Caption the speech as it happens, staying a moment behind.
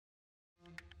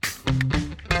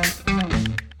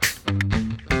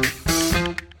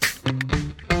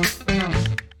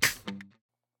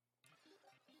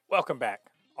Welcome back,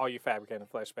 all you fabricating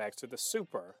flashbacks, to the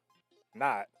super,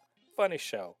 not funny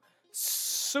show,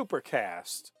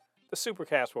 Supercast. The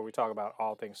Supercast, where we talk about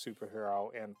all things superhero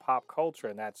and pop culture,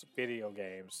 and that's video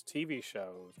games, TV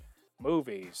shows,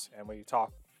 movies, and we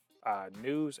talk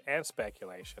news and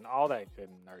speculation, all that good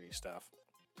and nerdy stuff.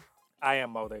 I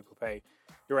am Mo De Poupe,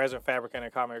 your resident fabricator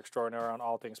and comic extraordinaire on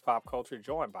all things pop culture,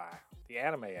 joined by the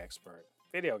anime expert,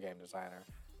 video game designer,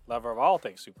 lover of all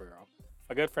things superhero,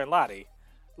 my good friend Lottie.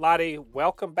 Lottie,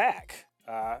 welcome back.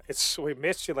 We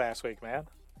missed you last week, man.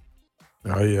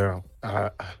 Oh yeah,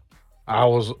 I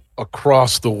was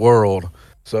across the world,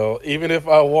 so even if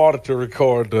I wanted to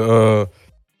record the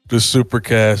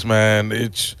supercast, man,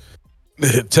 it's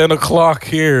 10 o'clock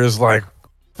here is like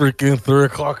freaking 3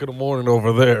 o'clock in the morning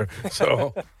over there.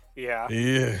 So Yeah,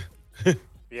 yeah,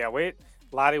 yeah.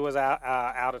 Lottie was out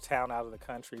of town, out of the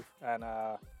country, and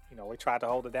we tried to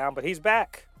hold it down, but he's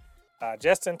back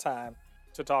just in time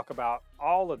to talk about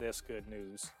all of this good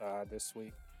news this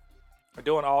week. We're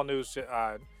doing all news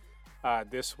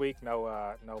this week.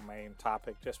 No main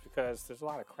topic, just because there's a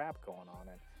lot of crap going on,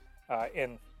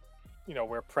 and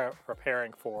we're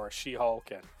preparing for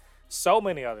She-Hulk and so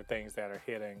many other things that are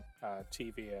hitting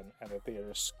TV and the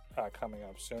theaters coming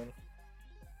up soon.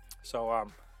 So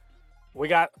we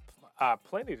got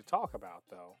plenty to talk about,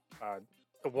 though.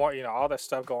 All that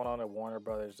stuff going on at Warner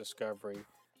Brothers Discovery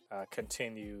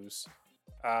continues.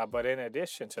 But in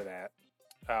addition to that,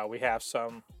 we have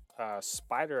some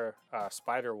Spider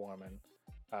Woman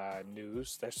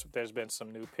news. There's been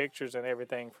some new pictures and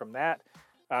everything from that.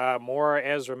 More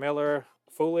Ezra Miller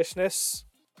foolishness.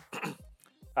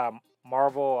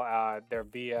 Marvel, their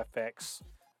VFX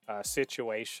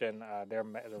situation.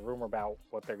 The rumor about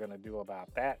what they're going to do about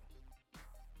that.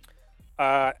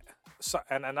 So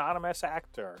an anonymous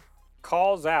actor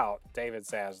calls out David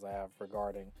Zaslav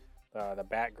regarding the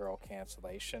Batgirl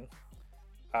cancellation.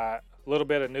 A little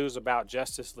bit of news about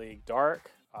Justice League Dark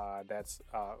that's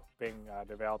being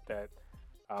developed at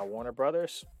Warner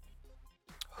Brothers.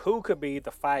 Who could be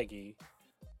the Feige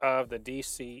of the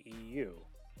DCEU?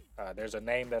 There's a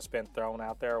name that's been thrown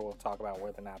out there. We'll talk about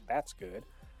whether or not that's good.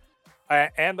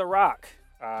 And The Rock,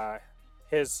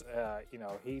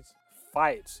 he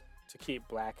fights to keep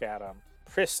Black Adam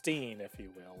pristine, if you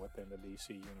will, within the DC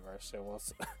universe. And we'll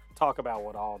talk about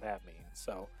what all that means.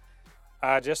 So,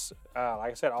 like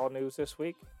I said, all news this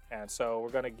week. And so we're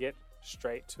going to get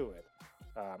straight to it.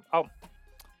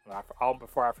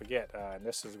 Before I forget, and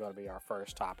this is going to be our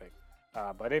first topic.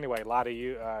 But anyway, Lottie,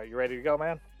 you ready to go,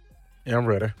 man? yeah, I'm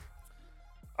ready.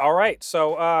 All right.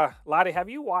 So, Lottie, have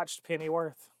you watched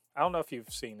Pennyworth? I don't know if you've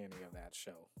seen any of that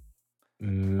show.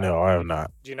 No, I have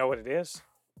not. Do you know what it is?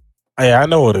 Hey, I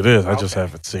know what it is. I just Okay.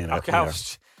 haven't seen it. Okay.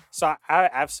 Yeah.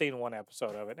 I've seen one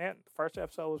episode of it, and the first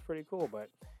episode was pretty cool, but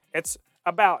it's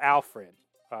about Alfred,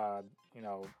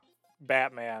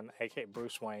 Batman, aka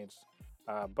Bruce Wayne's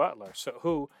butler.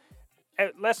 So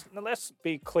let's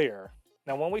be clear.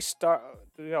 Now, when we start,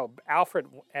 Alfred,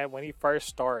 and when he first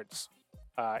starts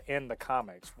in the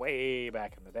comics, way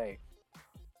back in the day,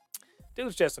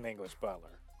 dude's just an English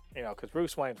butler, because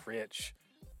Bruce Wayne's rich.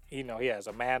 He has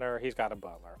a manor. He's got a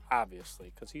butler, obviously,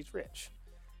 because he's rich.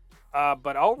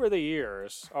 But over the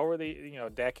years,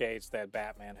 decades that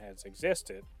Batman has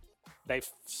existed, they've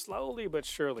slowly but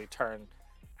surely turned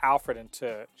Alfred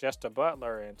into just a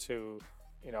butler, into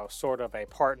sort of a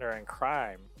partner in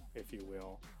crime, if you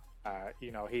will.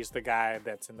 He's the guy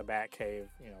that's in the Batcave,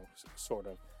 sort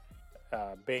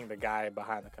of being the guy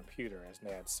behind the computer, as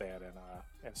Ned said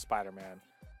in Spider-Man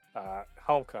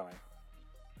Homecoming.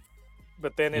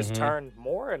 But then it's turned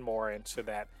more and more into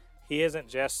that he isn't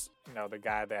just, the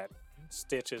guy that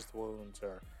stitches the wounds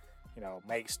or,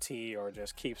 makes tea or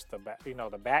just keeps the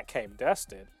Batcave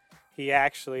dusted. He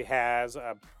actually has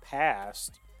a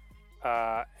past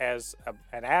as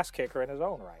an ass kicker in his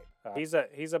own right. He's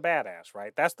a badass,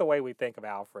 right? That's the way we think of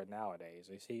Alfred nowadays.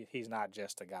 He's not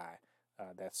just a guy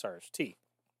that serves tea.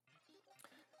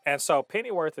 And so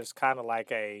Pennyworth is kind of like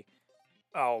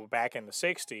back in the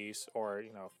 60s or,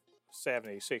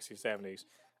 70s, 60s, 70s,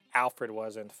 Alfred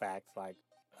was in fact like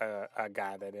a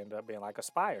guy that ended up being like a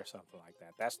spy or something like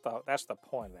that. That's the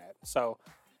point of that. So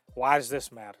why does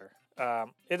this matter?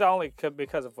 It only could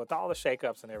because of with all the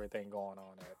shakeups and everything going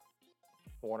on at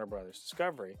Warner Brothers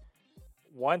Discovery.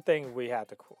 One thing we have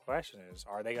to question is,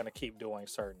 are they going to keep doing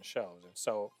certain shows? And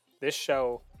so this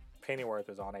show, Pennyworth,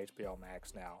 is on HBO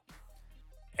Max now,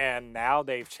 and now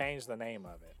they've changed the name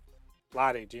of it.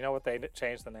 Lottie, do you know what they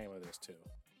changed the name of this to?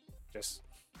 Just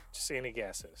any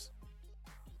guesses?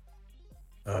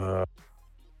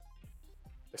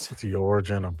 It's the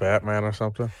origin of Batman or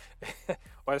something.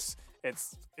 Well,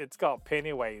 It's called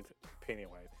Pennyworth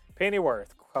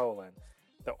colon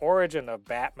the origin of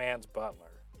Batman's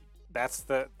butler. That's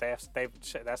the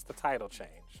title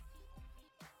change.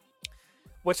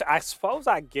 Which I suppose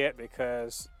I get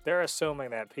because they're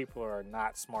assuming that people are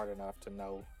not smart enough to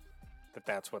know that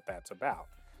that's what that's about.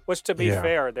 Which, to be Yeah.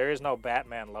 fair, there is no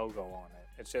Batman logo on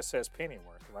it. It just says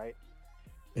Pennyworth, right?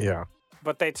 Yeah.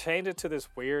 But they changed it to this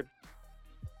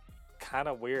kind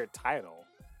of weird title,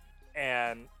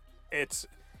 and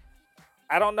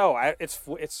I don't know. It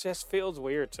just feels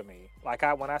weird to me. Like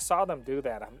when I saw them do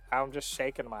that, I'm just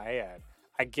shaking my head.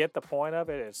 I get the point of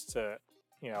it is to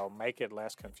make it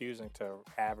less confusing to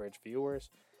average viewers,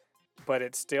 but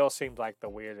it still seems like the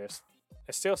weirdest.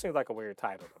 It still seems like a weird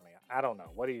title to me. I don't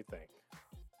know. What do you think?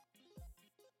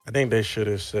 I think they should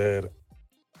have said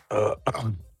uh,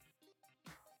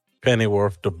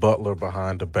 Pennyworth, the butler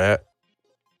behind the bat,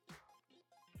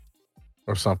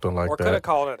 or something like Or could that. have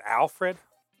called it Alfred.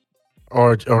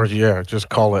 Or yeah, just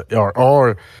call it,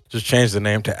 or just change the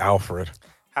name to Alfred.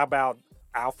 How about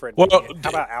Alfred? Well, How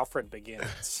about Alfred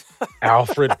Begins?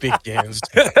 Alfred Begins.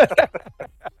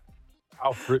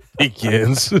 Alfred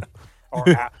Begins. Or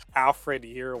Alfred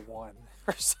Year One,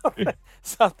 or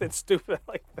something stupid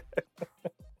like that.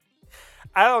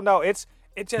 I don't know. It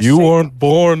just You weren't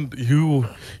born. You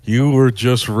were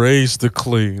just raised to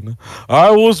clean.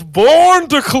 I was born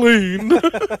to clean.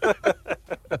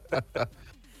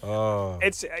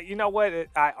 It's you know what?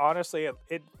 I honestly,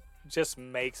 it just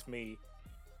makes me.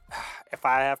 If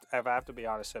I have to be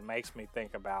honest, it makes me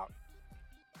think about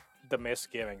the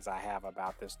misgivings I have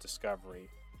about this Discovery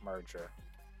merger.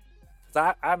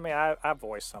 I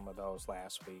voiced some of those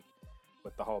last week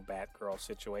with the whole Batgirl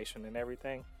situation and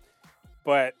everything,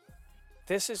 but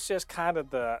this is just kind of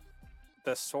the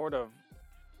sort of,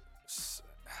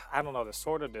 I don't know, the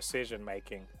sort of decision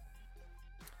making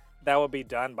that would be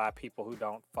done by people who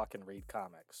don't fucking read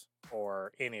comics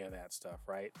or any of that stuff,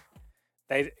 right?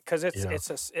 Because it's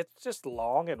just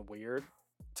long and weird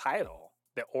title,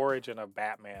 the origin of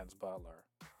Batman's butler,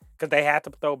 because they had to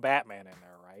throw Batman in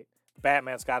there, right?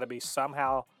 Batman's got to be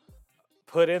somehow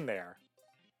put in there,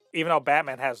 even though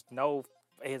Batman has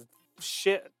his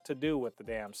shit to do with the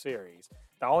damn series.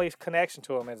 The only connection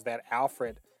to him is that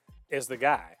Alfred is the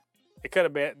guy.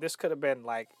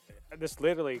 This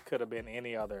literally could have been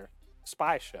any other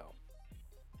spy show.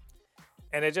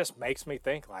 And it just makes me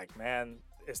think, like, man,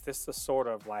 is this the sort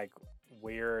of like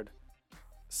weird,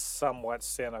 somewhat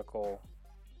cynical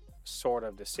sort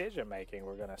of decision making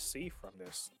we're gonna see from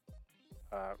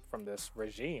this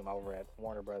regime over at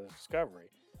Warner Brothers Discovery?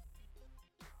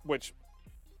 Which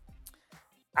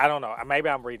I don't know. Maybe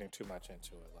I'm reading too much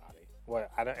into it, Lottie.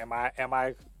 Am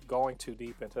I going too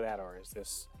deep into that, or is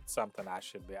this something I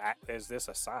should be? Is this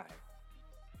a sign?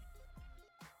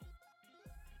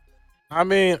 I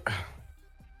mean,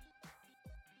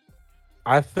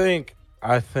 I think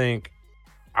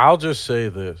I'll just say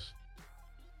this.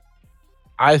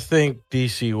 I think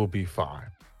DC will be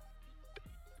fine.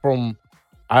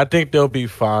 I think they'll be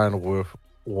fine with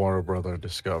Warner Brother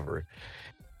Discovery.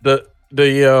 The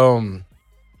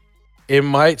it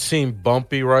might seem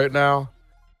bumpy right now,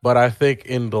 but I think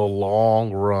in the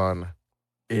long run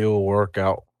it will work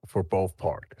out for both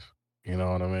parties. You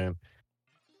know what I mean?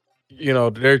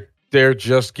 They're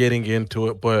just getting into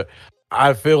it, but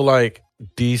I feel like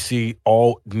DC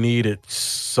all needed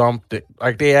something.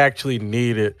 Like they actually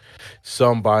needed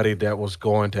somebody that was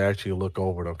going to actually look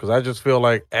over them. Because I just feel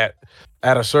like at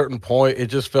a certain point, it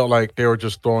just felt like they were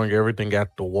just throwing everything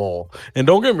at the wall. And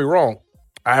don't get me wrong,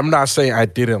 I'm not saying I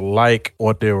didn't like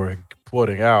what they were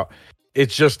putting out.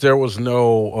 It's just there was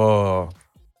no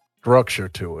structure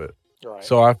to it. Right.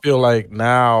 So I feel like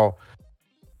now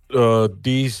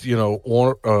these,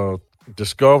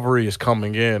 Discovery is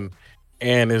coming in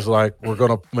and is like, we're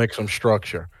gonna make some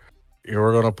structure.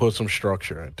 We're gonna put some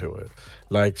structure into it.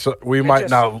 Like, so we might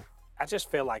not. I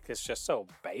just feel like it's just so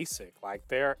basic. Like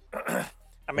they're, I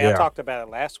Yeah. talked about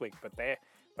it last week,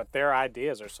 but their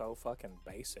ideas are so fucking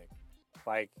basic.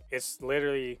 Like it's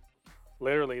literally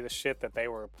the shit that they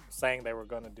were saying they were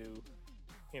gonna do,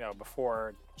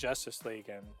 before Justice League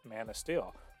and Man of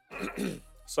Steel.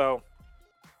 So,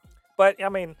 but I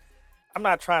mean, I'm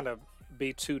not trying to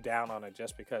be too down on it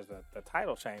just because the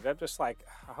title change. I'm just like,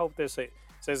 I hope this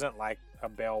isn't like a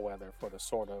bellwether for the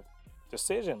sort of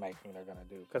decision making they're going to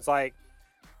do. Because, like,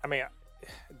 I mean,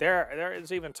 there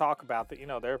is even talk about that.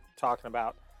 They're talking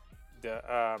about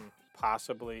the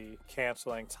possibly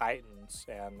canceling Titans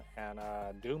and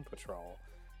Doom Patrol,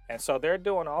 and so they're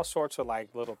doing all sorts of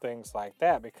like little things like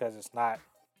that because it's not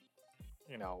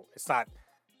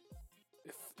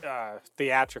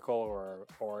theatrical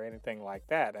or anything like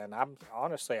that. And I'm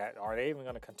honestly, are they even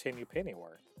going to continue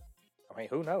Pennyworth? I mean,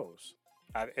 who knows?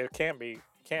 It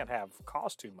can't have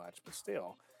cost too much, but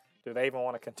still, do they even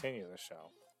want to continue the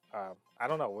show? I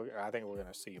don't know. I think we're going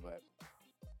to see, but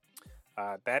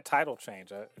that title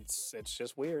change, it's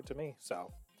just weird to me.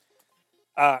 So,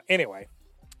 anyway,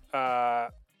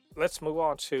 let's move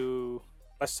on to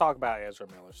let's talk about Ezra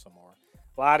Miller some more.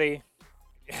 Lottie,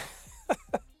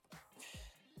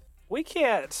 we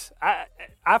can't.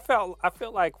 I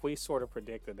feel like we sort of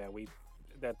predicted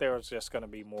that there was just going to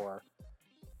be more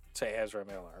to Ezra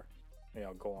Miller,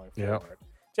 going forward. Yep.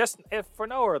 Just if for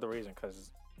no other reason,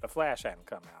 because the Flash hadn't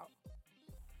come out,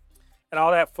 and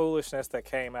all that foolishness that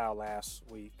came out last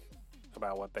week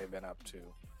about what they've been up to.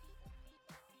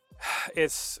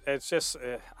 It's just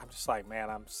I'm just like, man,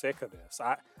 I'm sick of this.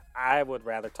 I would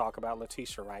rather talk about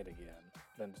Letitia Wright again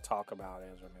than to talk about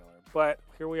Ezra Miller, but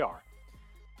here we are.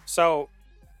 So,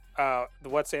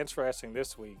 what's interesting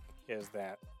this week is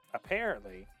that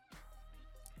apparently,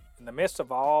 in the midst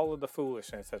of all of the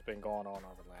foolishness that's been going on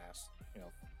over the last,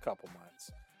 couple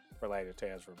months related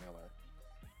to Ezra Miller,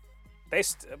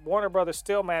 Warner Brothers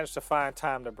still managed to find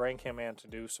time to bring him in to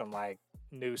do some like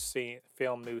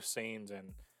film new scenes,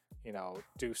 and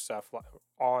do stuff like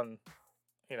on,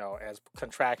 as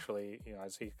contractually,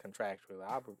 as he's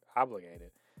contractually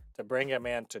obligated to bring him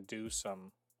in to do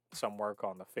some work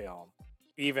on the film,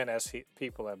 even as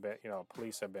people have been,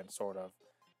 police have been sort of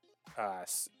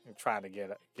trying to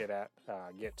get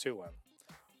to him.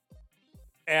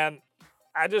 And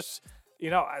I just,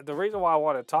 the reason why I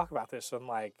want to talk about this, I'm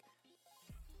like,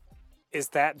 is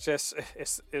that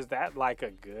like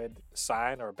a good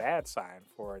sign or a bad sign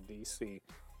for DC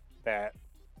that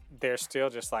they're still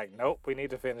just like, nope, we need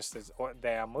to finish this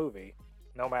damn movie,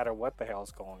 no matter what the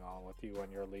hell's going on with you and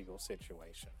your legal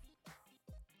situation.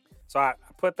 So I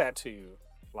put that to you,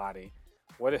 Lottie.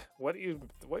 What do you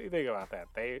think about that?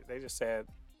 They just said,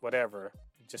 whatever,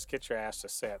 just get your ass to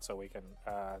set so we can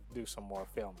do some more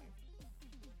filming.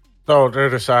 So they're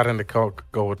deciding to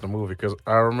go with the movie, because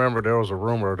I remember there was a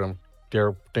rumor of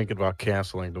they're thinking about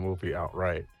canceling the movie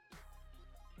outright.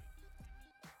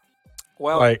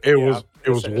 Well, like it was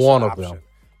one of them.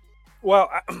 Well,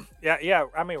 yeah.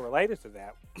 I mean, related to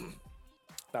that,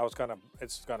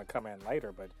 it's gonna come in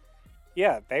later, but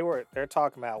yeah, they're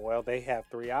talking about, well, they have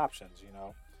three options.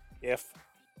 If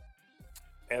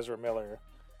Ezra Miller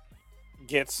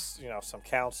gets some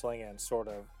counseling and sort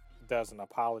of does an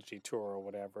apology tour or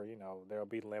whatever, there'll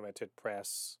be limited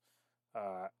press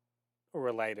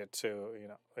related to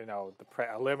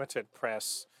a limited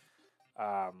press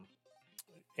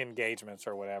engagements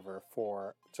or whatever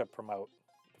to promote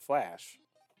the Flash.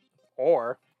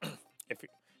 Or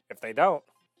if they don't,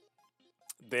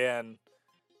 then,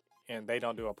 and they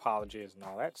don't do apologies and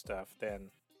all that stuff, then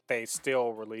they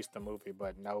still release the movie,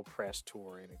 but no press tour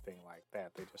or anything like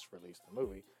that. They just release the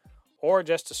movie, or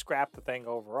just to scrap the thing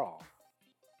overall,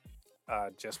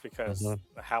 just because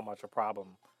how much a problem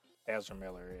Ezra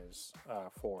Miller is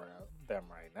for them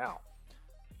right now.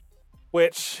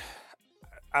 Which,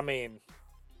 I mean,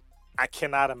 I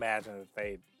cannot imagine that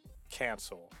they'd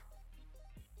cancel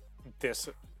this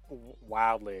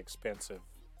wildly expensive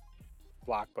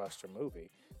blockbuster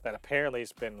movie that apparently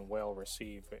has been well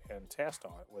received with test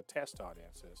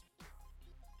audiences,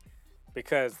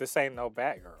 because this ain't no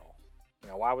Batgirl.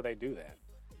 Why would they do that?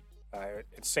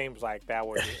 It seems like that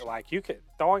would be like, you could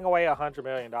throwing away $100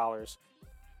 million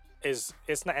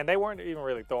it's not, and they weren't even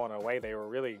really throwing it away. They were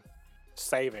really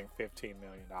saving $15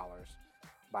 million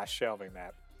by shelving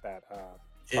that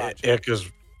project. Yeah,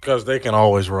 because they can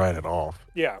always write it off.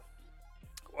 Yeah.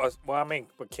 Well, I mean,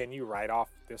 but can you write off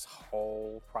this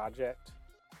whole project?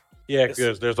 Yeah,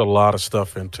 because there's a lot of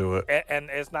stuff into it. And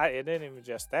it's not. It isn't even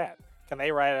just that. Can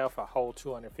they write off a whole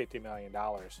 $250 million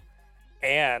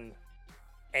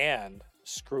and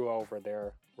screw over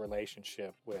their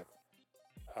relationship with,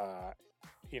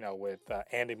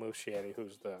 Andy Muschietti,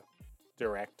 who's the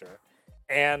director,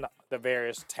 and the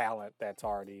various talent that's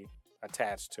already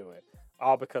attached to it,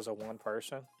 all because of one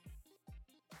person?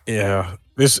 Yeah,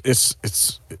 it's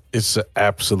an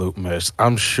absolute mess.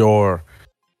 I'm sure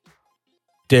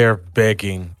they're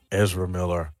begging Ezra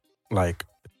Miller, like,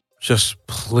 just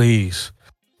please,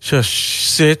 just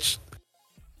sit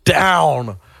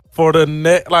down for the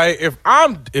next. Like, if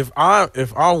I'm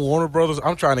Warner Brothers,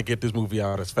 I'm trying to get this movie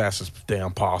out as fast as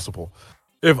damn possible.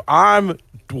 If I'm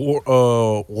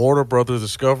Warner Brothers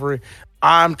Discovery,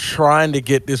 I'm trying to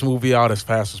get this movie out as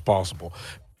fast as possible.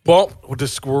 Bump with the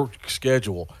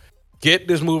schedule. get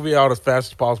this movie out as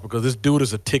fast as possible because this dude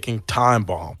is a ticking time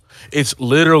bomb. It's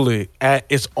literally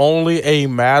it's only a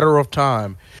matter of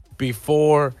time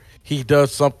before he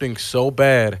does something so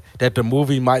bad that the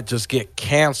movie might just get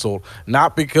canceled.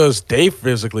 Not because they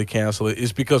physically cancel it,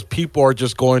 it's because people are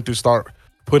just going to start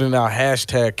putting out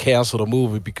hashtag cancel the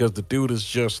movie because the dude is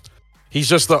he's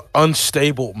just an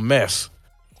unstable mess.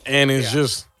 And it's Yeah.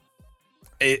 just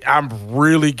I'm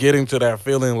really getting to that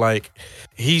feeling like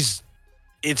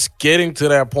it's getting to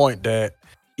that point that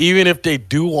even if they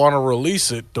do want to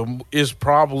release it, is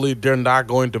probably they're not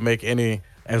going to make any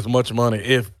as much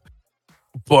money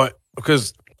but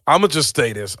because I'm gonna just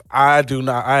say this, I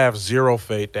have zero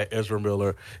faith that Ezra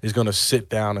Miller is gonna sit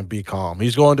down and be calm.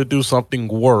 He's going to do something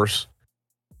worse.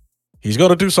 He's going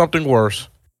to do something worse,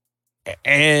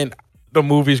 and the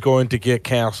movie's going to get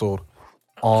canceled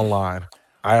online.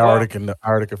 I Well, already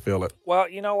can feel it. well,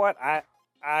 you know what?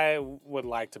 I would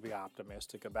like to be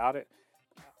optimistic about it.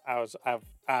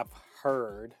 I've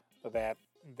heard that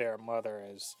their mother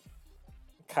has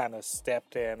kind of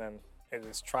stepped in and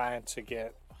is trying to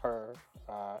get her,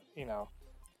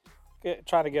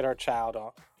 trying to get her child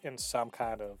in some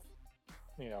kind of,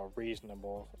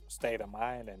 reasonable state of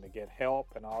mind and to get help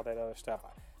and all that other stuff.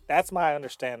 That's my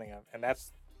understanding of, and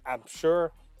I'm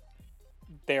sure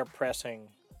they're pressing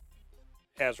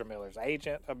Ezra Miller's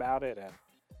agent about it, and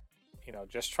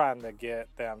just trying to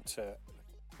get them to,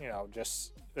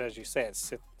 just as you said,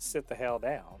 sit the hell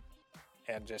down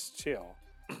and just chill.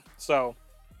 So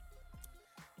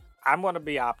I'm going to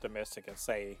be optimistic and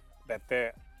say that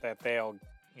they'll,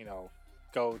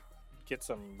 go get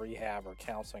some rehab or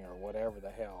counseling or whatever the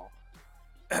hell,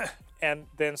 and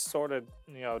then sort of,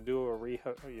 do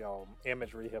a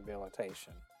image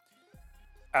rehabilitation.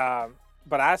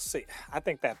 But I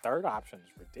think that third option is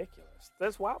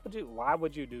ridiculous. Why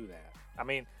would you do that? I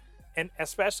mean, and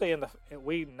especially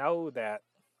we know that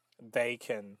they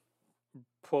can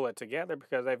pull it together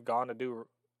because they've gone to do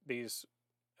these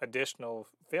additional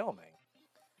filming.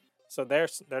 So they're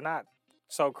not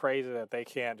so crazy that they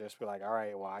can't just be like, all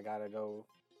right, well, I gotta go,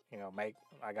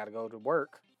 I gotta go to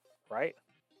work, right?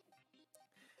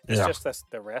 It's Yeah. just that's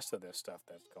the rest of this stuff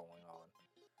that's going on.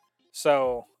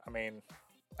 So I mean,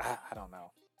 I don't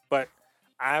know, but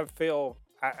I feel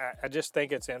I just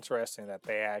think it's interesting that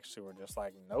they actually were just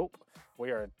like, nope,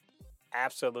 we are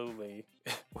absolutely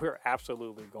we're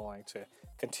absolutely going to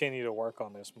continue to work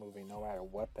on this movie no matter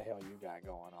what the hell you got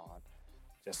going on.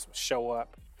 Just show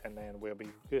up and then we'll be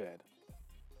good.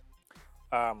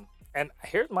 And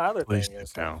here's my other Please thing sit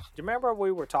is, down. do you remember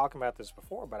we were talking about this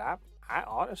before? But I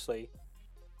honestly,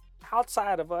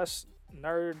 outside of us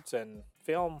nerds and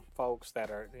film folks that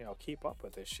are keep up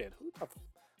with this shit,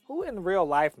 who in real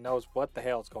life knows what the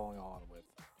hell's going on with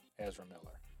Ezra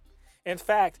Miller? In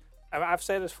fact, I've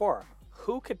said this before.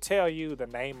 Who could tell you the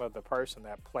name of the person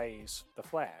that plays the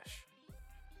Flash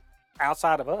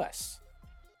outside of us?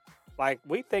 Like,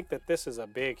 we think that this is a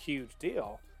big, huge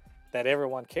deal that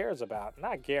everyone cares about, and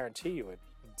I guarantee you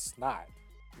it's not.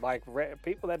 Like,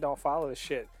 people that don't follow this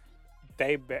shit,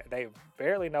 they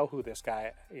barely know who this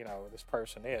guy, this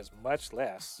person is, much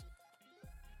less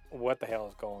what the hell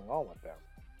is going on with them.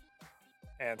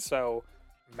 And so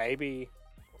maybe,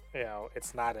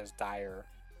 it's not as dire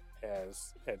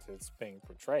as it's being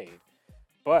portrayed.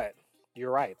 But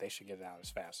you're right; they should get it out as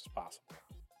fast as possible.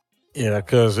 Yeah,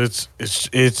 because it's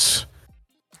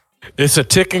a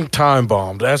ticking time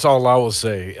bomb. That's all I will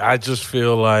say. I just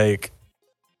feel like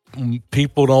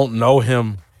people don't know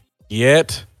him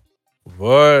yet,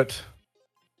 but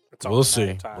It's we'll only a matter see.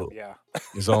 of time. Yeah,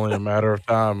 It's only a matter of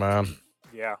time, man.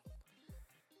 yeah.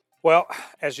 Well,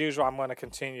 as usual, I'm going to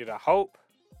continue to hope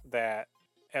that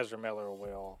Ezra Miller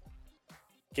will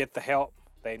get the help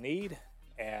they need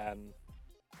and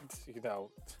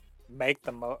make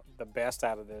the best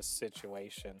out of this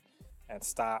situation and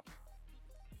stop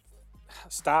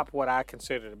what I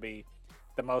consider to be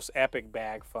the most epic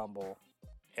bag fumble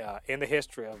in the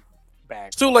history of bag.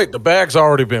 It's too late. The bag's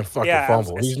already been fucking Yeah,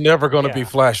 fumbled. He's never going to be yeah.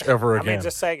 Flash ever I mean, again.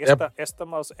 just saying it's the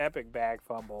most epic bag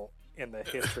fumble in the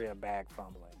history of bag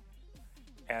fumbling,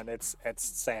 and it's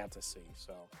sad to see.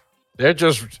 So They're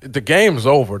just the game's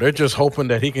over. They're just hoping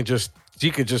that he could just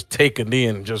take a knee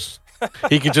and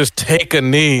he could just take a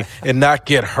knee and not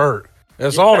get hurt.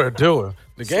 That's all they're doing.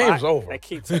 The game's over.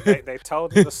 They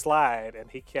told him to slide, and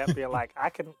he kept being like,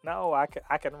 I can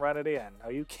run it in. No,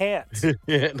 you can't.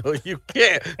 Yeah, no, you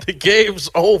can't. The game's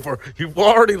over. You've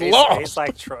already lost. He's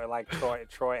like Troy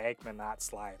Aikman not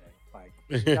sliding. Like,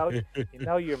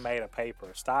 you're made of paper.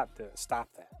 Stop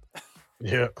that.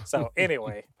 Yeah. So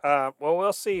anyway, well,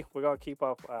 we'll see. We're gonna keep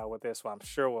up with this one. I'm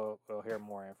sure we'll hear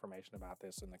more information about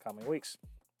this in the coming weeks.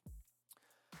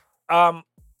 Um,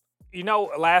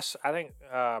 last I think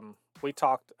we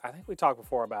talked. I think we talked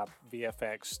before about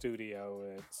VFX Studio.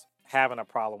 It's having a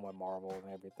problem with Marvel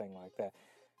and everything like that.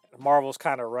 Marvel's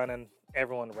kind of running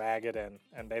everyone ragged, and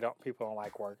they don't people don't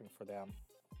like working for them.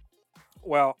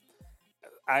 Well,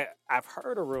 I've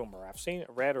heard a rumor. I've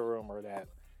read a rumor that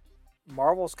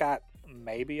Marvel's got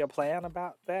maybe a plan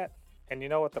about that. And you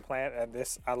know what the plan? And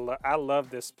this I love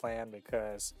this plan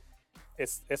because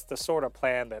it's the sort of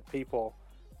plan that people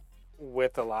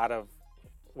with a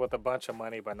bunch of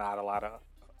money but not a lot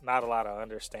of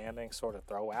understanding sort of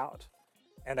throw out.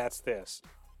 And that's this.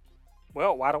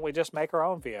 Well, why don't we just make our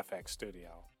own VFX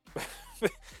studio?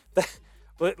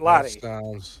 That Lottie.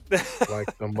 sounds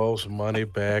like the most money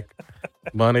back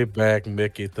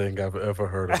Mickey thing I've ever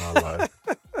heard in my life.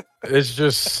 It's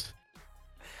just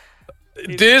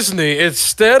Disney,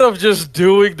 instead of just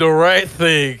doing the right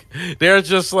thing, they're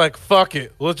just like, fuck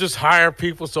it. We'll just hire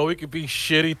people so we can be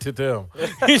shitty to them.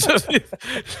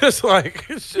 Just like,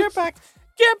 it's Get just, back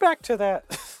get back to that.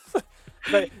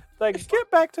 like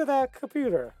get back to that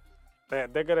computer.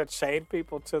 They're gonna chain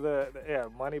people to the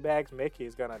Moneybags Mickey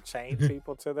is gonna chain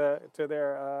people to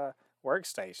their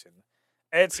workstation.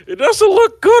 It's it doesn't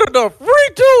look good enough.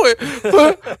 Redo it.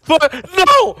 But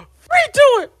no,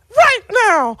 redo it right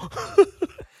now.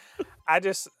 I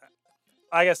just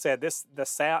like I said the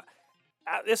sound.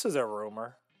 This is a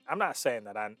rumor. I'm not saying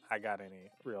that I got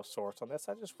any real source on this.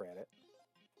 I just read it.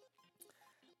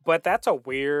 But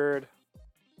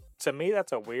to me,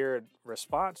 that's a weird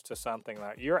response to something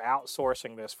like you're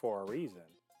outsourcing this for a reason,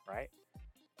 right?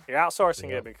 You're outsourcing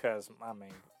Yeah. it because,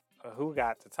 who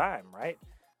got the time, right?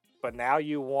 But now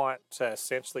you want to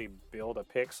essentially build a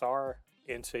Pixar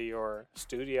into your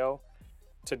studio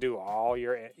to do all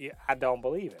your. I don't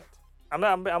believe it. I'm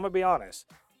gonna be honest.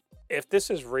 If this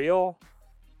is real,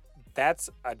 that's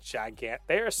a gigantic.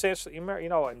 They're essentially,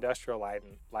 Industrial Light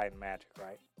and Magic,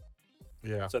 right?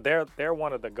 Yeah. So they're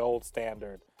one of the gold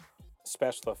standard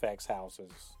special effects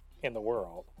houses in the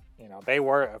world. They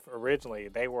were originally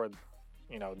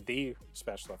the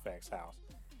special effects house,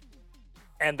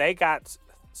 and they got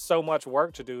so much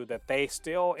work to do that they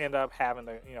still end up having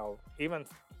to even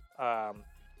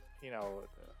you know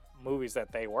movies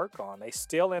that they work on, they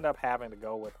still end up having to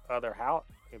go with other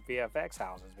VFX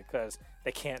houses because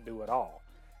they can't do it all.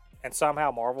 And somehow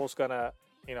Marvel's gonna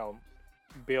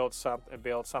build some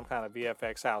kind of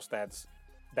VFX house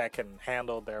that can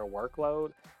handle their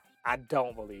workload. I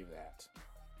don't believe that.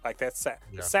 Like it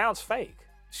sounds fake.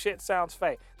 Shit sounds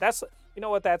fake. That's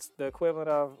what that's the equivalent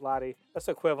of, Lottie. That's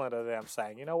the equivalent of them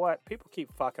saying, you know what, people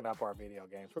keep fucking up our video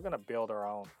games. We're gonna build our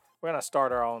own. We're gonna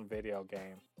start our own video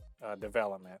game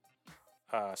development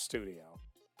studio.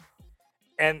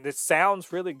 And it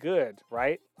sounds really good,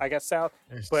 right? Like it sounds,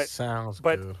 but Sounds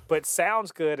but good. but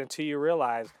sounds good until you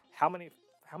realize how many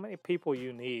people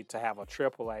you need to have a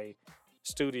AAA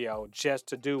studio just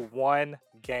to do one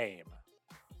game,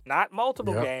 not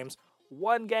multiple Yep. games,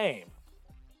 one game,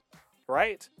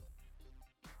 right?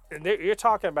 And you're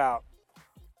talking about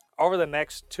over the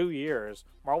next 2 years,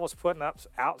 Marvel's putting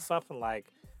out something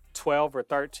like 12 or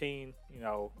 13,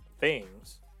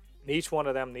 things. And each one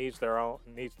of them needs their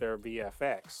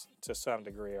VFX to some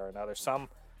degree or another. Some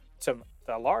to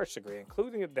a large degree,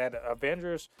 including that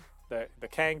Avengers, the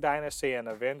Kang Dynasty and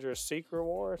Avengers Secret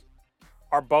Wars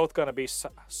are both going to be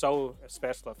so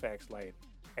special effects laden.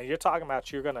 And you're talking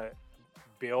about you're going to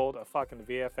build a fucking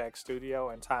VFX studio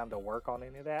in time to work on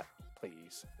any of that?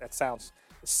 Please. That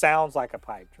sounds like a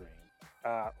pipe dream.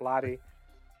 Lottie,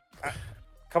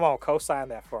 come on, co-sign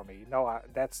that for me.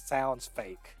 That sounds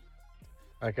fake.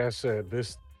 Like I said,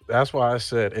 that's why I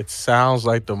said it sounds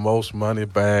like the most money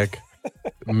bag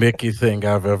Mickey thing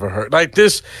I've ever heard. Like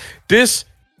this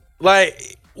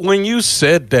like when you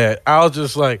said that, I was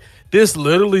just like, this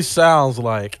literally sounds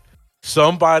like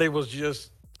somebody was just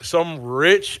some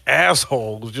rich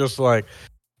asshole was just like,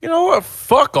 you know what?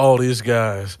 Fuck all these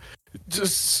guys.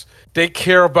 Just they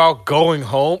care about going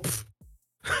home.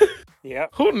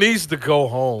 Yep. Who needs to go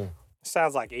home?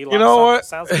 Sounds like Elon. You know what?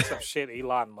 Sounds like some shit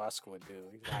Elon Musk would do.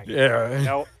 He's like,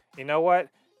 Yeah. you know what?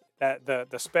 That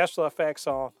the special effects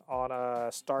on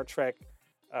Star Trek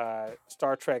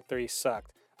 3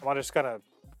 sucked. I'm just gonna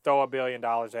throw $1 billion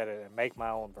at it and make my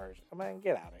own version. I mean,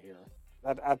 get out of here.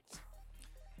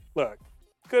 Look,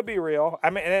 could be real. I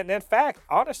mean, and in fact,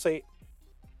 honestly,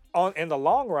 in the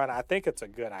long run, I think it's a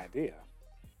good idea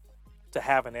to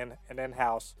have an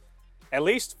in-house, at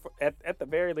least at the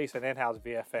very least, an in-house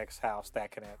VFX house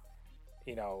that can,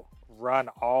 run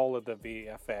all of the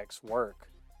VFX work,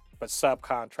 but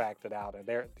subcontract it out, and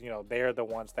they're the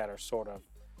ones that are sort of,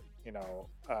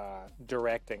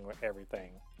 directing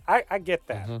everything. I get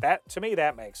that. Mm-hmm. That to me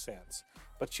that makes sense.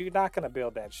 But you're not going to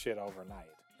build that shit overnight,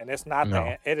 and it's not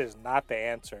No. it is not the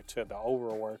answer to the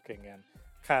overworking and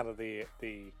kind of the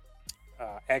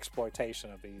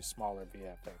exploitation of these smaller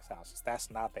VFX houses.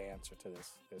 That's not the answer to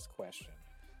this question.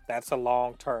 That's a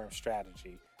long term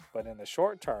strategy, but in the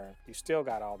short term, you still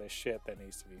got all this shit that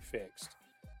needs to be fixed.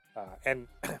 And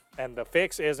and the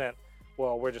fix isn't,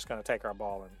 well, we're just going to take our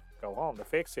ball and go home. The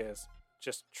fix is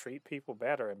just treat people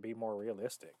better and be more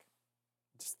realistic.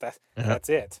 Just Yeah. that's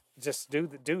it. Just do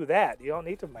that. You don't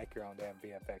need to make your own damn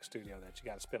VFX studio that you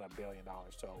got to spend $1 billion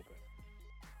to open.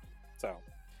 So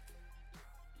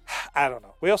I don't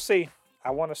know. We'll see.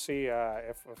 I want to see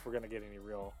if we're going to get any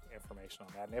real information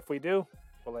on that, and if we do,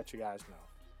 we'll let you guys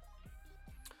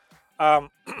know.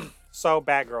 So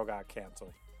Batgirl got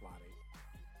canceled, Lottie.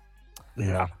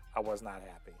 Yeah. I was not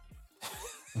happy,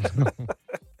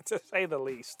 to say the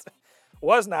least.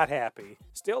 Was not happy.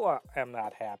 Still am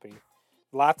not happy.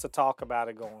 Lots of talk about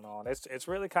it going on. It's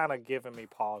really kind of giving me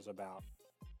pause about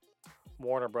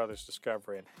Warner Brothers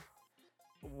Discovery and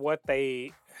what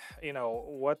they,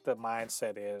 what the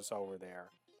mindset is over there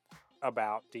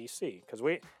about DC. Because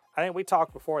I think we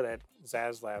talked before that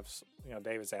Zaslav's,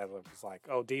 David Zaslav was like,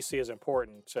 oh, DC is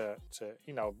important to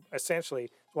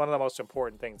essentially one of the most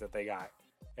important things that they got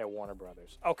at Warner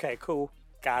Brothers. Okay, cool.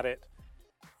 Got it.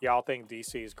 Y'all think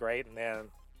DC is great, and then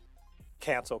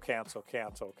cancel,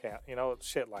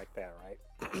 shit like that, right?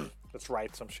 Let's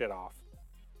write some shit off.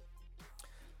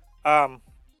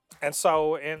 And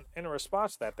so in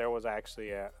response to that, there was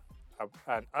actually an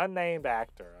unnamed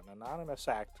actor, an anonymous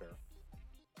actor,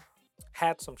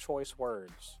 had some choice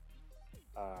words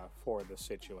for the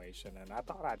situation, and I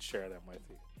thought I'd share them with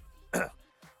you.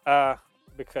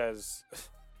 Because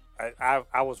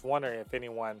I was wondering if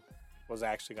anyone was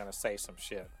actually going to say some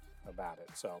shit about it.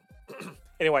 So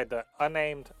anyway, the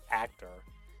unnamed actor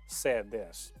said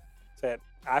this,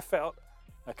 I felt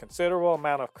a considerable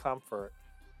amount of comfort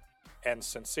and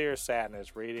sincere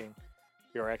sadness reading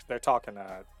your they're talking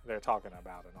about an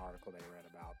article they read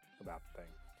about the thing.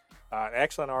 An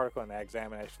excellent article in the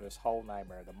examination of this whole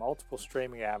nightmare. The multiple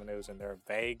streaming avenues and their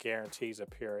vague guarantees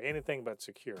appear anything but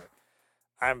secure.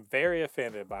 I'm very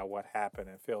offended by what happened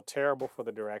and feel terrible for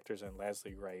the directors and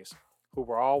Leslie Grace, who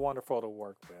were all wonderful to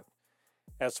work with,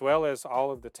 as well as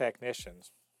all of the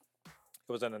technicians.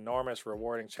 It was an enormous,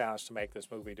 rewarding challenge to make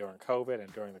this movie during COVID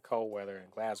and during the cold weather in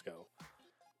Glasgow.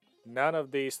 None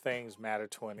of these things matter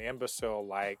to an imbecile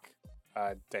like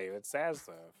David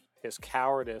Zaslav. His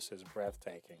cowardice is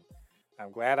breathtaking.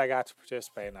 I'm glad I got to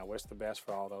participate, and I wish the best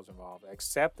for all those involved,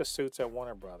 except the suits at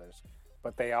Warner Brothers,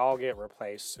 but they all get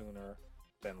replaced sooner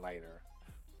than later.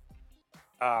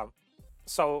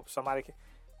 So somebody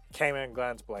came in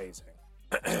guns blazing.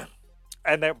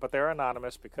 But they're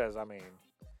anonymous because,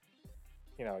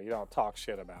 you don't talk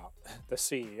shit about the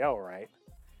CEO, right?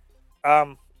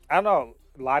 I don't know.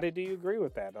 Lottie, do you agree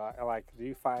with that? Do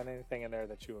you find anything in there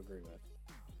that you agree with?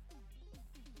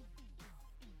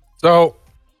 So,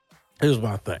 here's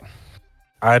my thing.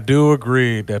 I do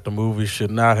agree that the movie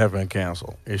should not have been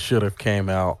canceled. It should have came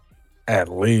out at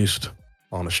least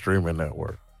on a streaming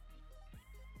network.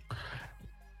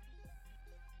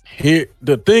 Here,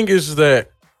 the thing is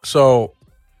that, so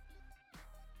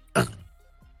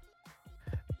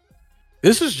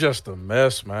this is just a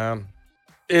mess, man.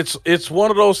 It's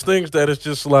one of those things that is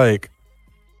just like,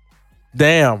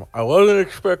 damn, I wasn't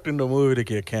expecting the movie to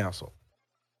get canceled.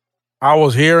 I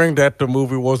was hearing that the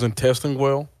movie wasn't testing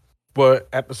well, but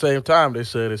at the same time, they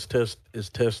said it's the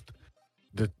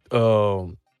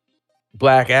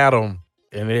Black Adam,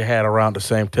 and it had around the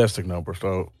same testing number.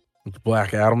 So, is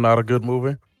Black Adam not a good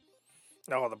movie?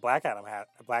 No, the Black Adam has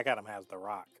The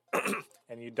Rock,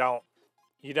 and you don't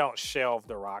shelve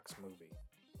The Rock's movie.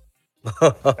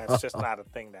 That's just not a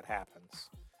thing that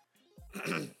happens.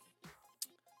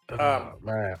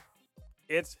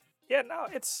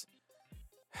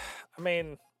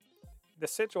 Man, the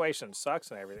situation sucks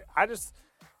and everything.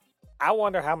 I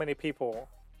wonder how many people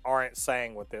aren't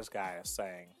saying what this guy is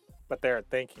saying, but they're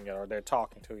thinking it or they're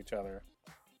talking to each other.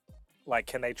 Like,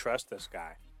 can they trust this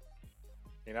guy?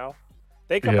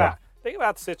 Think about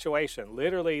the situation.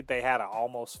 Literally, they had an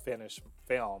almost finished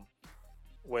film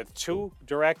with two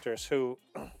directors who,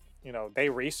 they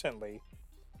recently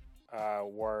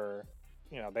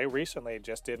they recently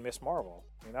just did Miss Marvel,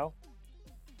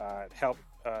 helped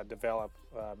develop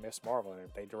Miss Marvel.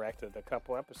 They directed a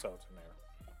couple episodes in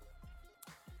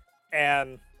there.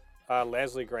 And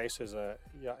Leslie Grace is a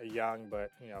young but,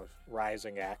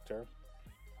 rising actor,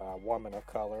 woman of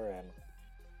color. And,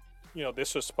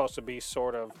 this was supposed to be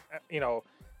sort of, you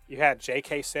had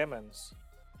J.K. Simmons,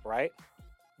 right?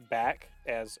 back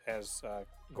as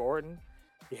Gordon.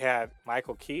 You had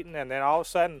Michael Keaton, and then all of a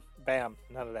sudden, bam,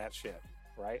 none of that shit,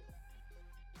 right?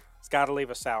 It's got to leave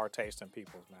a sour taste in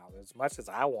people's mouth. As much as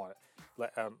I want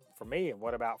it, for me,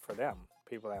 what about for them?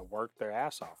 People that worked their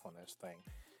ass off on this thing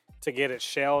to get it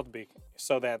shelved,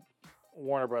 so that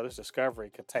Warner Brothers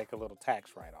Discovery could take a little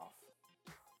tax write-off.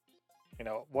 You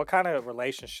know, what kind of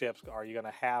relationships are you going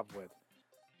to have with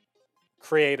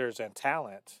creators and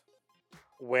talent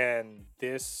when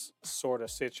this sort of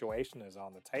situation is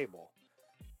on the table?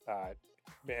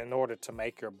 In order to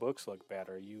make your books look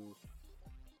better, you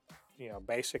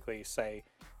basically say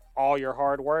all your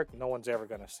hard work, no one's ever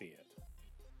going to see it.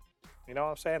 You know what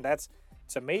I'm saying? That's,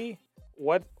 to me,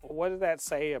 what does that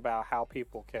say about how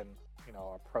people can,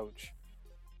 approach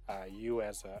you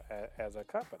as a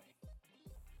company?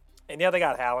 And yeah, they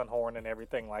got Howlin' Horn and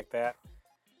everything like that.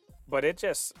 But it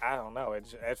just, I don't know.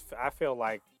 I feel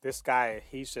like this guy,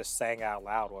 he's just saying out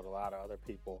loud what a lot of other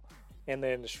people in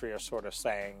the industry are sort of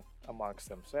saying amongst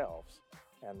themselves.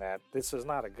 And that this is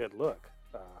not a good look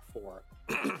for,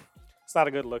 it's not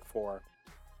a good look for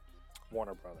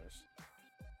Warner Brothers.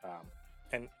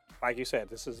 And like you said,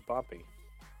 this is bumpy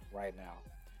right now.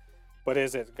 But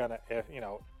is it going to,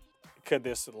 could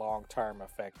this long term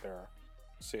affect their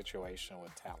situation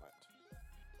with talent?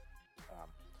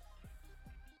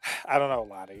 I don't know,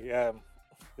 Lottie.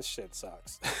 This shit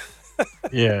sucks.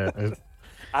 Yeah.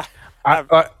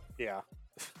 Yeah.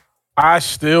 I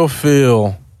still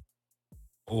feel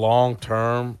long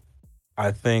term,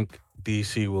 I think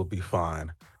DC will be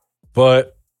fine.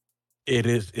 But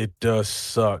it does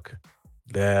suck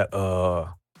that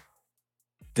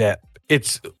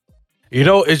it's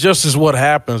it's just is what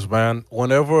happens, man.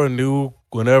 Whenever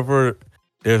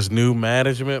there's new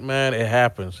management, man, it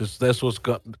happens. It's what's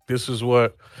about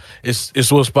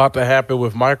to happen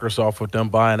with Microsoft with them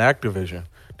buying Activision.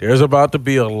 There's about to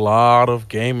be a lot of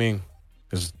gaming.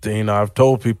 I've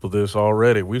told people this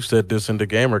already. We've said this in the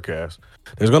GamerCast.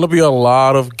 There's going to be a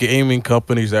lot of gaming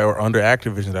companies that are under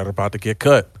Activision that are about to get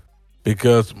cut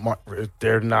because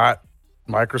they're not.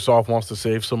 Microsoft wants to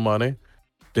save some money.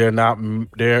 They're not.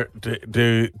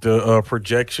 The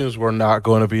projections were not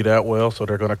going to be that well, so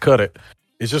they're going to cut it.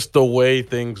 It's just the way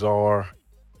things are.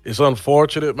 It's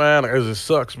unfortunate, man, as it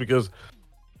sucks because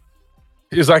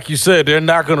it's like you said, they're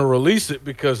not going to release it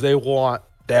because they want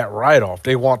that write-off.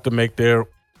 They want to make their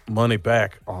money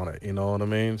back on it. You know what I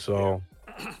mean? So,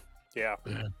 yeah.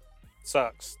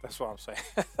 Sucks. That's what I'm saying.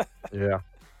 Yeah.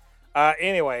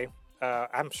 Anyway,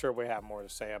 I'm sure we have more to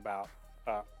say about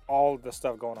all the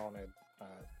stuff going on in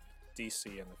DC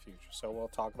in the future. So we'll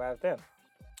talk about it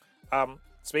then.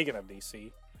 Speaking of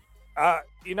DC,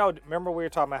 remember we were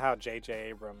talking about how J.J.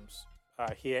 Abrams,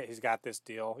 he's got this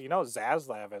deal.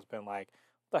 Zaslav has been like,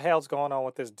 what the hell's going on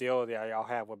with this deal that y'all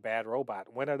have with Bad Robot?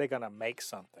 When are they going to make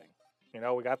something?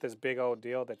 We got this big old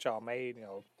deal that y'all made,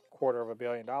 $250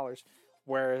 million.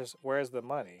 Where's the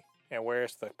money and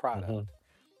where's the product? Mm-hmm.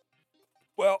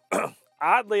 Well,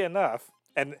 oddly enough,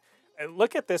 and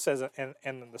look at this as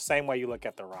in the same way you look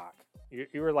at The Rock.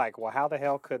 You were like, well, how the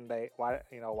hell couldn't they? Why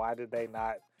did they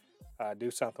not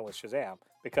do something with Shazam?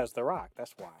 Because The Rock.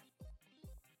 That's why.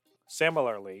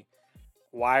 Similarly,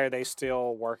 why are they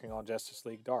still working on Justice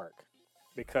League Dark?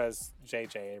 Because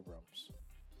J.J. Abrams.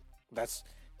 That's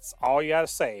all you got to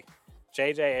say.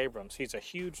 J.J. Abrams, he's a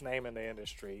huge name in the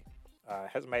industry,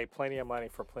 has made plenty of money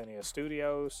for plenty of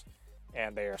studios,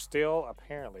 and they are still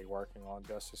apparently working on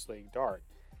Justice League Dark.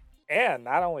 And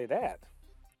not only that,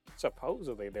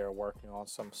 supposedly they're working on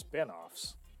some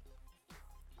spin-offs.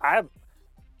 I'm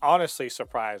honestly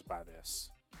surprised by this.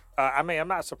 I'm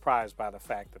not surprised by the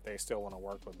fact that they still want to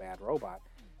work with Bad Robot.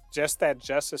 Just that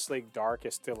Justice League Dark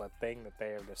is still a thing that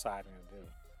they are deciding to do.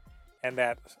 And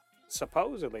that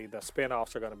supposedly the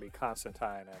spin-offs are going to be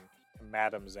Constantine and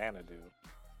Madame Xanadu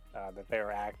that they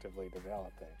are actively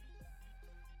developing.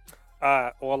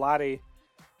 Well, Lottie,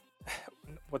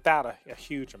 without a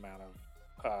huge amount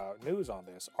of news on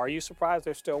this, are you surprised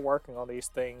they're still working on these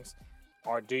things?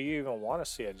 Or do you even want to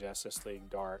see a Justice League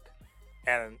Dark?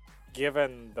 And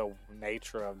given the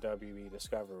nature of WB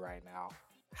Discovery right now,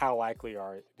 how likely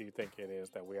do you think it is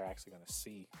that we're actually going to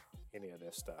see any of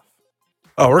this stuff?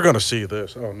 Oh, we're going to see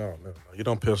this. Oh, no. You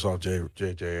don't piss off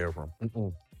J.J. Abrams.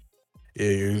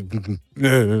 Yeah,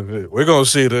 we're going to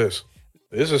see this.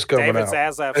 This is coming David out.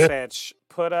 David Zaslav said,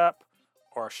 put up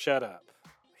or shut up.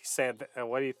 He said,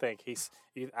 what do you think?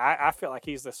 I feel like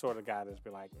he's the sort of guy that's be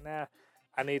like, nah,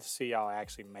 I need to see y'all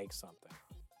actually make something.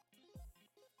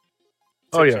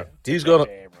 Oh, yeah. He's going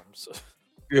to. Abrams.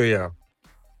 Yeah.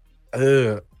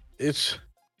 This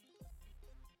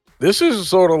is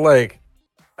sort of like,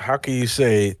 how can you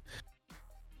say,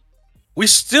 we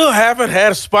still haven't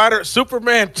had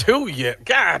Superman 2 yet.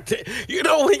 God,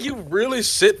 when you really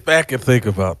sit back and think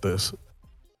about this,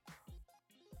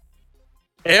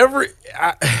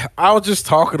 I was just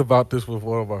talking about this with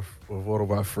one of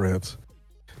my friends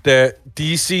that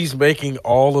DC's making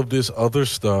all of this other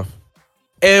stuff,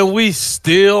 and we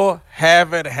still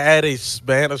haven't had a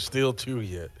Man of Steel 2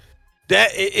 yet.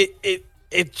 That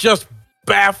it just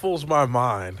baffles my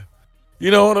mind.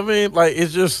 You know what I mean? Like,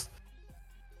 it's just,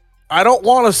 I don't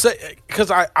want to say, because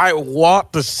I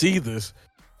want to see this,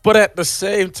 but at the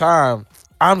same time,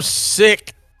 I'm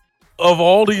sick of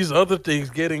all these other things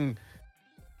getting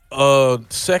a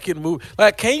second movie.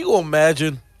 Like, can you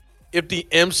imagine if the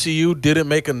MCU didn't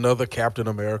make another Captain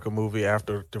America movie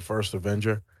after the first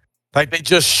Avenger? Like, they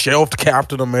just shelved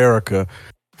Captain America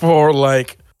for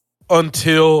like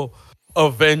until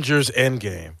Avengers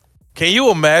Endgame. Can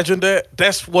you imagine that?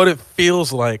 That's what it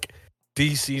feels like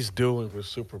DC's doing with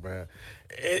Superman.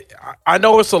 I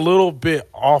know it's a little bit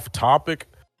off topic,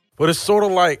 but it's sort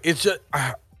of like, it's just,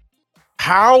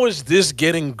 how is this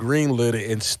getting greenlit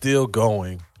and still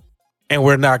going, and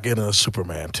we're not getting a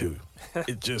Superman 2?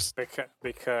 It just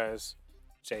because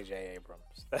J.J.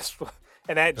 Abrams. That's what,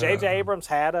 and that J.J. Abrams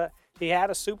had a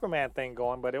Superman thing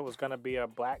going, but it was going to be a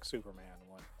black Superman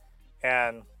one,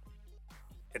 and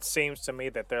it seems to me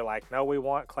that they're like, no, we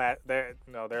want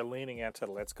they're leaning into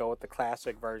let's go with the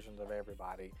classic versions of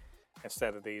everybody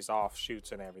instead of these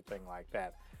offshoots and everything like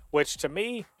that. Which to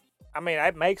me, I mean,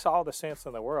 it makes all the sense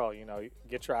in the world.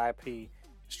 Get your IP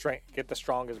strength, get the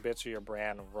strongest bits of your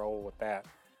brand, and roll with that.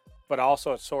 But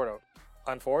also, it's sort of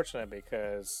unfortunate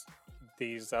because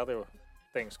these other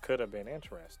things could have been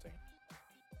interesting.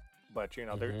 But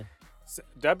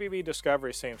WB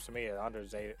Discovery seems to me under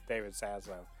David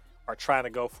Zaslav are trying to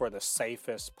go for the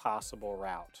safest possible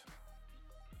route.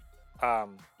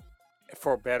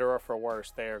 For better or for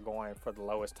worse, they are going for the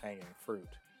lowest hanging fruit.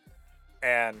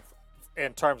 And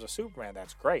in terms of Superman,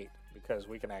 that's great because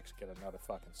we can actually get another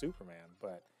fucking Superman.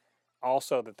 But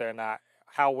also that they're not,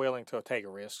 how willing to take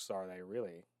risks are they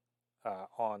really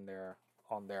on their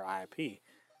IP?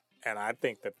 And I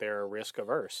think that they're risk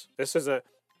averse.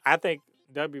 I think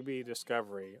WB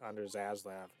Discovery under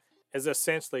Zaslav is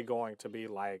essentially going to be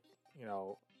like,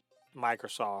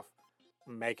 Microsoft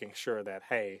making sure that,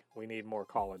 hey, we need more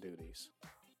Call of Duties.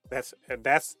 That's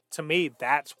to me,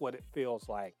 that's what it feels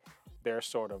like their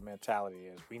sort of mentality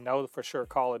is. We know for sure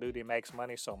Call of Duty makes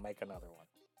money, so make another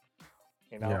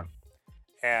one. Yeah.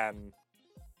 And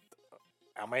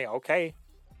I mean, okay,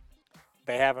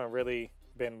 they haven't really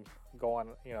been going.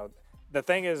 The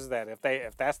thing is that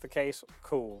if that's the case,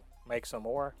 cool, make some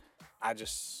more. I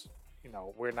just,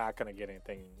 we're not going to get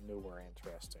anything new or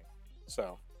interesting.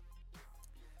 So,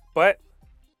 but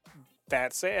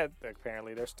that said,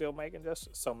 apparently they're still making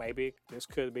Justice, so maybe this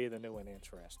could be the new and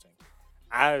interesting.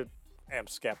 I am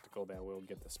skeptical that we'll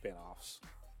get the spinoffs.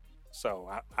 So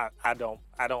I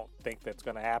don't think that's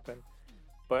going to happen.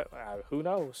 But who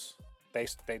knows?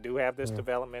 They do have this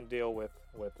development deal with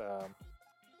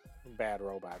Bad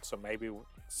Robot, so maybe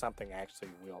something actually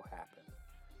will happen.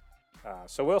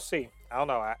 So we'll see. I don't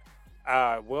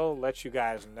know. We'll let you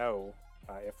guys know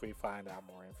if we find out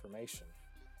more information.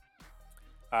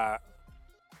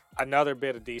 Another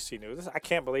bit of DC news. I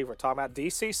can't believe we're talking about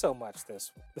DC so much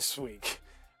this week.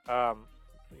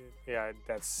 Yeah,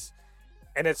 it's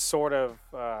sort of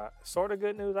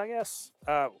good news, I guess.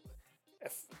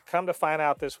 Come to find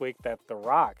out this week that The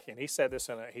Rock, and he said this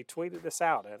he tweeted this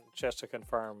out, and just to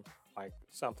confirm like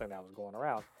something that was going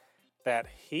around, that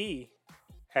he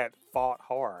had fought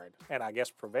hard and I guess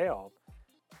prevailed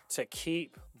to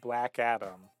keep Black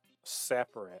Adam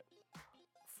separate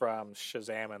from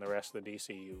Shazam and the rest of the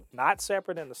DCU. Not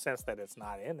separate in the sense that it's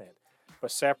not in it,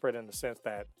 but separate in the sense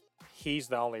that he's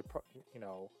the only,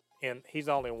 he's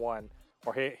the only one,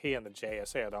 or he and the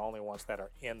JSA are the only ones that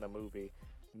are in the movie.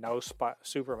 No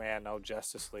Superman, no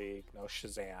Justice League, no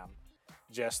Shazam,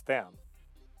 just them.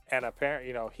 And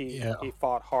apparently, he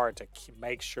fought hard to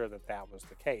make sure that was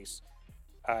the case.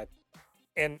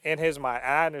 In his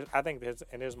mind, I think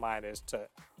in his mind is to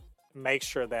make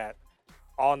sure that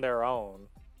on their own,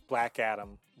 Black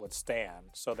Adam would stand,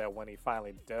 so that when he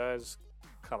finally does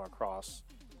come across,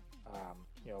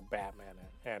 Batman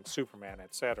and Superman,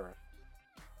 etc.,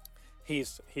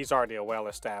 he's already a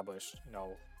well-established,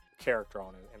 character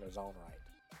in his own right.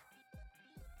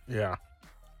 Yeah.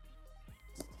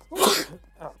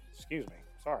 Oh, excuse me.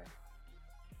 Sorry.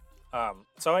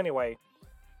 So anyway,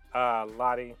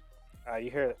 Lottie,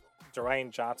 you hear Dwayne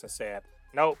Johnson said,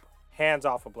 "Nope, hands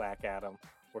off of Black Adam.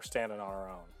 We're standing on our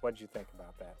own." What did you think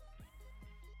about that?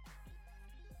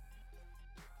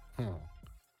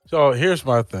 So here's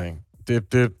my thing.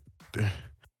 did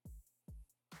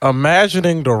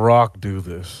imagining The Rock do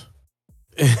this.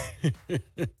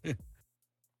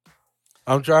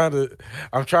 I'm trying to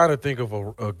I'm trying to think of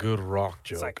a good Rock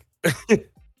It's joke.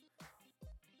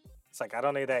 like I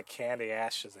don't need that candy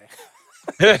ass Shazam.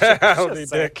 I don't need Shazam.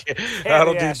 that. I Candy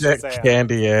don't need ass that Shazam.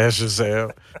 candy ass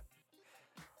Shazam.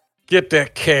 Get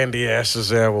that candy ass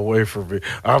Shazam away from me.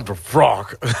 I'm the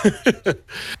Rock.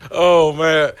 Oh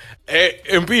man,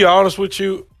 and be honest with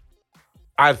you,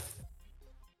 I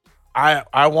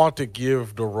I want to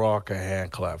give The Rock a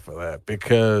hand clap for that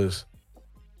because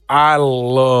I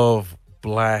love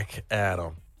Black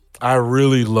Adam. I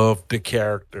really love the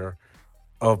character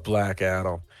of Black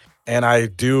Adam, and I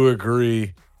do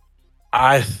agree.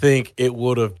 I think it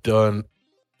would have done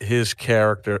his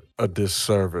character a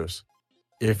disservice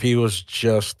if he was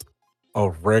just a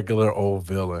regular old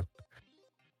villain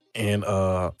in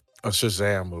a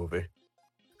Shazam movie.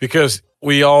 Because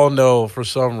we all know for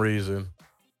some reason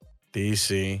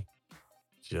DC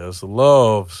just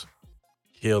loves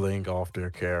killing off their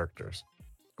characters.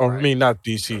 Or I Right. mean not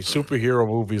DC. Superhero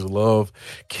movies love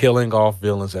killing off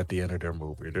villains at the end of their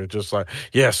movie. They're just like,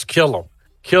 yes, kill them.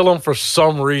 Kill them for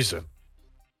some reason.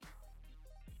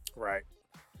 Right.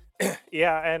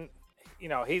 Yeah, and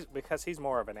he's because he's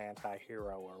more of an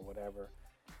anti-hero or whatever.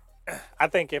 I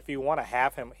think if you want to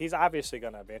have him, he's obviously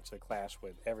going to eventually clash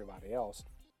with everybody else,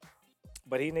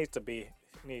 but he needs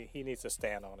to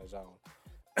stand on his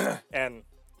own and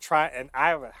try. And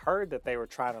I've heard that they were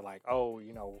trying to like, oh,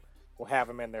 we'll have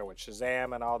him in there with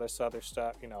Shazam and all this other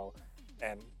stuff,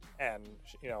 and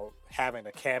having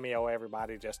to cameo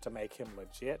everybody just to make him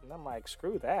legit. And I'm like,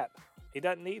 screw that. He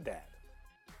doesn't need that.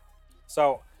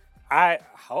 So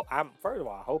first of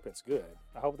all, I hope it's good.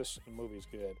 I hope this movie's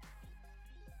good.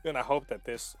 And I hope that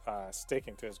this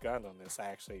sticking to his guns on this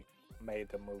actually made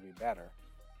the movie better.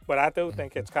 But I do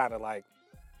think it's kind of like,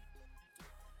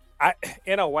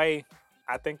 in a way,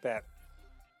 I think that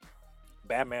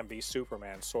Batman v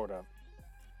Superman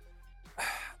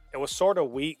it was sort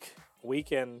of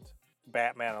weakened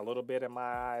Batman a little bit in my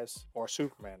eyes, or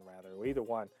Superman rather, either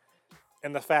one.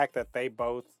 And the fact that they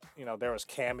both, there was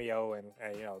cameo and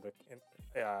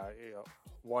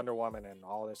Wonder Woman and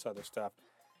all this other stuff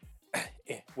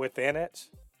within it,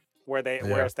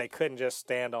 whereas they couldn't just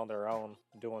stand on their own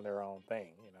doing their own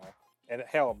thing, And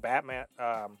hell, Ben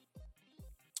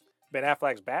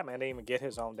Affleck's Batman didn't even get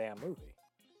his own damn movie,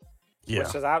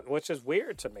 which is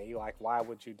weird to me. Like, why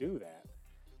would you do that?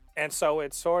 And so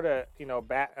it's sort of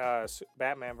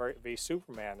Batman v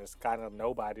Superman is kind of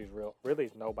nobody's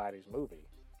movie.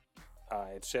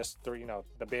 It's just three,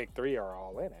 the big three are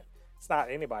all in it. It's not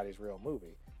anybody's real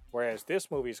movie. Whereas this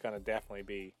movie is going to definitely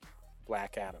be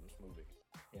Black Adam's movie,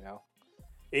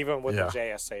 even with the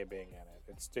JSA being in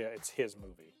it, it's his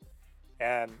movie,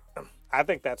 and I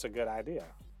think that's a good idea.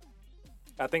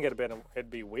 I think it'd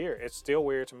be weird. It's still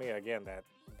weird to me again that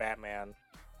Batman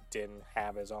didn't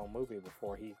have his own movie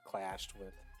before he clashed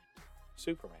with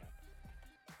Superman,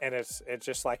 and it's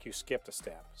just like you skipped a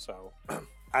step. So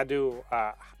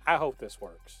I hope this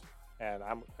works, and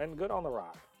good on The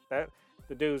Rock. That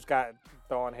the dude's got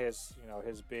throwing his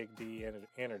his big D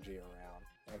energy around,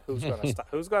 and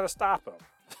who's gonna stop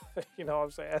him? You know what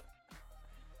I'm saying?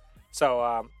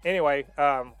 So anyway,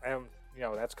 and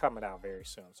that's coming out very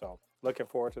soon. So looking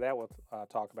forward to that. We'll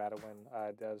talk about it when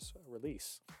it does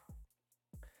release.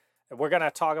 And we're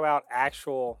gonna talk about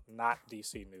actual not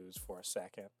DC news for a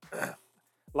second.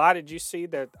 La, did you see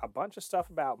that a bunch of stuff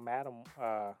about Madam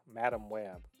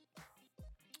Web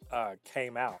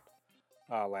came out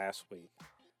last week?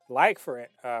 Like for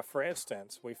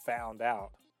instance, we found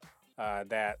out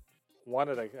that one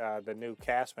of the new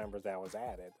cast members that was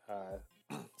added,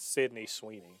 Sydney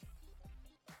Sweeney,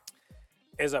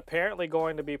 is apparently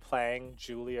going to be playing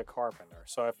Julia Carpenter.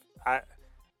 So if I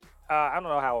don't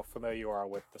know how familiar you are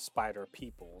with the Spider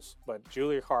Peoples, but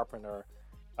Julia Carpenter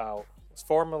was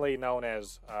formerly known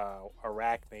as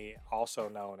Arachne, also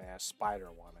known as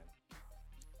Spider-Woman,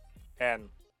 and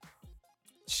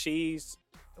she's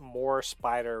more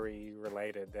spidery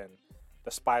related than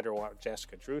the Spider-Woman,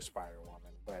 Jessica Drew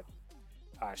Spider-Woman, but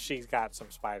she's got some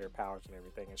spider powers and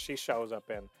everything, and she shows up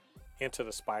in Into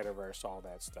the Spider-Verse, all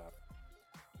that stuff.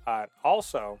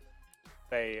 Also,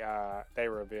 they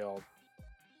revealed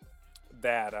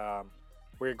that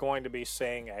we're going to be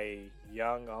seeing a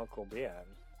young Uncle Ben,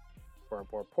 or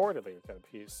reportedly we're going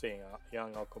to be seeing a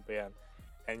young Uncle Ben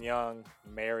and young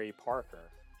Mary Parker.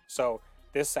 So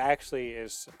this actually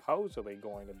is supposedly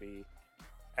going to be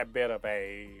a bit of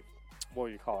a, what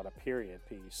do you call it, a period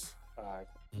piece,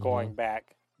 going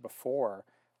back before.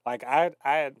 Like I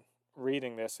had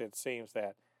reading this, it seems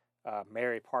that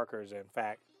Mary Parker is in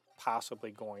fact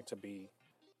possibly going to be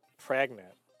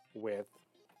pregnant with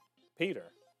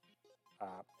Peter,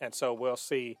 and so we'll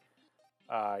see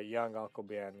young Uncle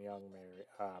Ben, young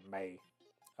May,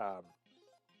 um,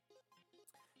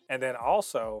 and then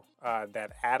also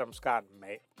that Adam Scott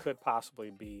could possibly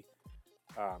be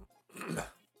um,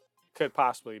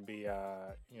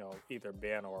 either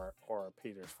Ben or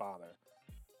Peter's father,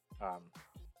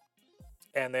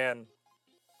 and then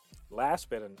last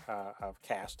bit of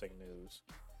casting news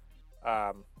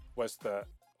was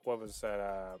what was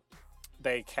that?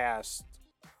 They cast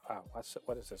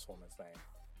what is this woman's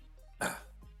name?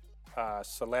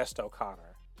 Celeste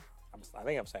O'Connor. I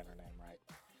think I'm saying her name right.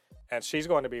 And she's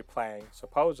going to be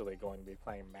supposedly going to be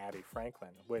playing Maddie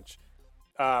Franklin, which,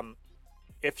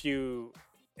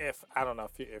 if I don't know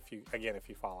if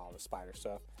you follow all the Spider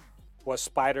stuff, was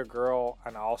Spider Girl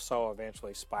and also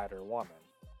eventually Spider Woman.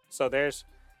 So this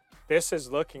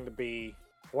is looking to be,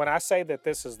 when I say that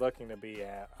this is looking to be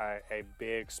a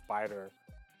big spider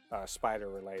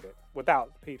related,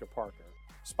 without Peter Parker,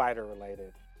 spider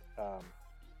related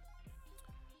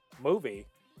movie,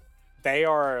 they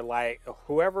are like,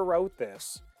 whoever wrote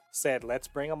this said, let's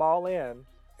bring them all in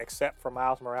except for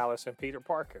Miles Morales and Peter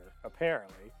Parker,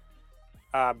 apparently,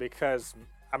 because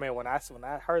I mean, when I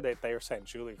heard that they were saying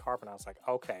Julie Carpenter, I was like,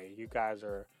 okay, you guys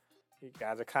are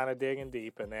kind of digging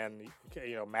deep. And then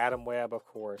Madam Web, of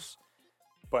course,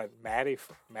 but Maddie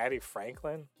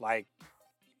Franklin, like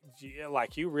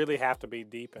you really have to be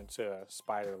deep into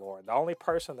Spider lore. The only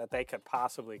person that they could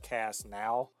possibly cast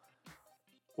now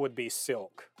would be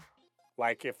Silk.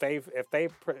 Like if they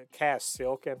cast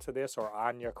Silk into this, or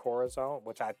Anya Corazon,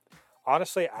 which I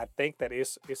think that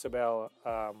Isabel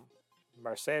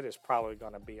Merced is probably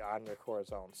going to be Anya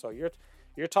Corazon. So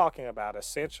you're talking about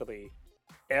essentially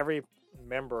every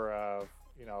member of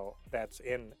that's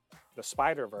in the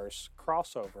Spider-Verse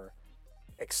crossover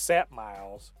except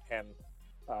Miles and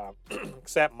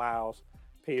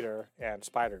Peter, and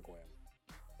Spider-Gwen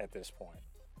at this point.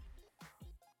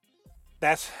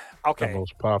 That's okay. The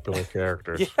most popular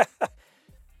characters. Yeah.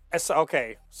 So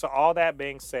all that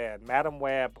being said, Madam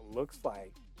Web looks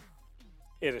like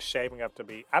it is shaping up to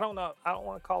be, I don't know, I don't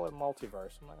want to call it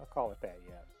multiverse. I'm not going to call it that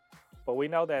yet. But we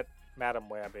know that Madam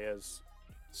Web is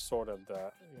sort of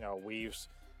weaves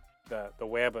the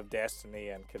web of destiny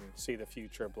and can see the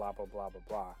future, blah, blah, blah, blah,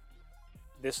 blah.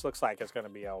 This looks like it's going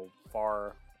to be a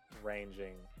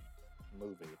far-ranging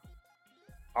movie.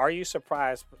 Are you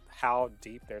surprised how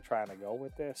deep they're trying to go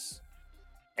with this?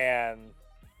 And,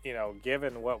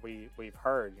 given what we've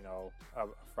heard,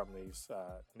 from these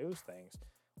news things,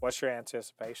 what's your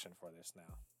anticipation for this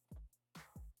now?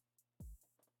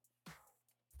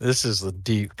 This is a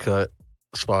deep cut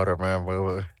Spider-Man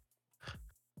movie.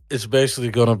 It's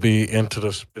basically going to be into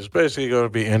the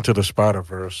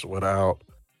Spider-Verse without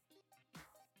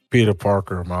Peter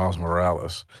Parker and Miles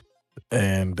Morales,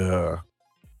 and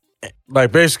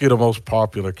like basically the most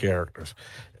popular characters.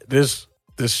 This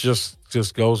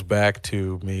just goes back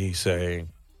to me saying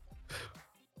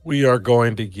we are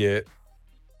going to get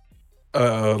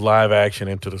a live action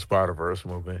Into the Spider-Verse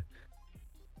movie,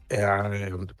 and I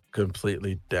am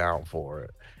completely down for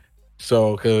it.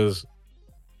 So, because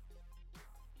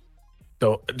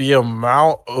the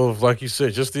amount of, like you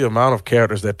said, just the amount of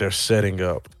characters that they're setting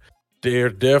up,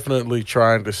 they're definitely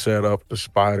trying to set up the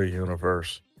Spider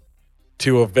Universe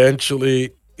to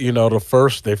eventually,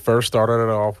 they first started it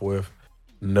off with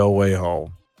No Way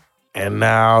Home, and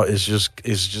now it's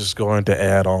just going to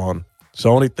add on.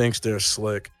 Sony thinks they're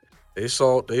slick. They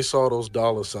saw those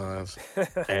dollar signs,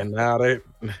 and now they're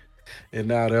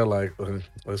like,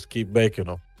 let's keep baking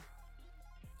them.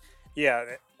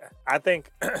 Yeah, I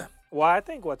think. Well, I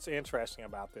think what's interesting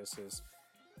about this is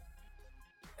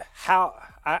how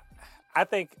I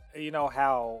think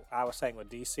how I was saying with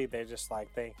DC, they just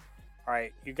like think, all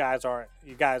right, you guys are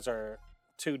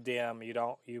too dim.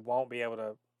 You won't be able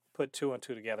to put two and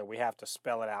two together. We have to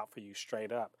spell it out for you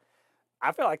straight up.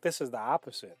 I feel like this is the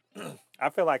opposite. I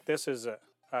feel like this is a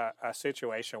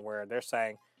situation where they're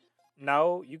saying,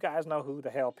 no, you guys know who the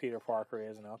hell Peter Parker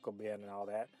is and Uncle Ben and all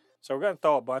that. So we're going to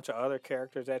throw a bunch of other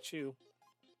characters at you,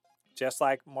 just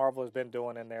like Marvel has been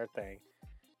doing in their thing.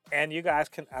 And you guys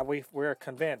can, we're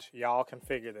convinced y'all can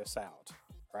figure this out,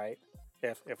 right?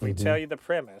 If we tell you the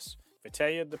premise,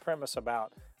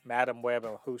 about Madam Web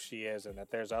and who she is, and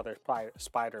that there's other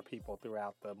spider people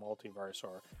throughout the multiverse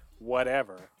or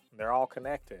whatever, they're all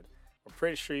connected, we're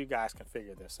pretty sure you guys can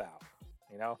figure this out,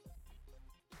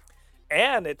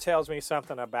 And it tells me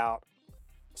something about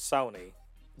Sony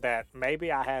that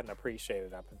maybe I hadn't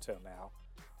appreciated up until now,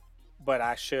 but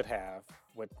I should have,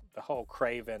 with the whole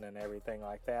Craven and everything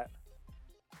like that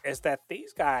is that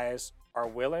these guys are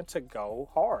willing to go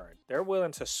hard. They're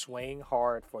willing to swing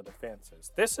hard for the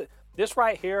fences. This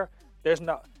right here, there's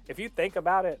no. If you think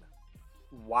about it,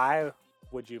 why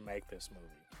would you make this movie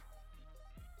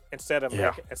instead of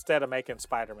making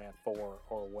Spider-Man 4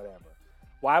 or whatever?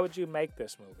 Why would you make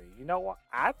this movie? You know what?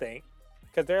 I think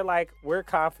because they're like, we're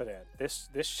confident this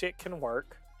shit can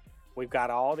work. We've got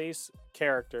all these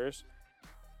characters,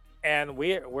 and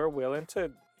we're willing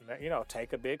to,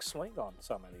 take a big swing on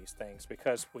some of these things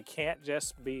because we can't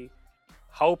just be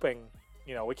hoping.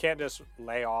 We can't just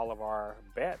lay all of our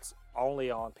bets only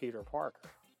on Peter Parker.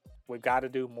 We've got to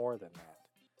do more than that.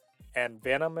 And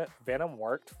Venom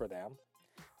worked for them.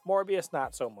 Morbius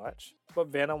not so much, but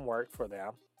Venom worked for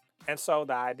them. And so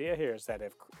the idea here is that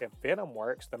if Venom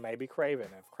works, then maybe Craven.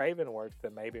 If Craven works,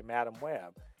 then maybe Madam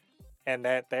Web. And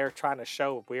that they're trying to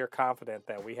show we are confident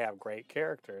that we have great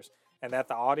characters and that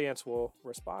the audience will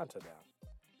respond to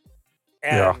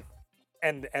them.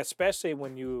 And especially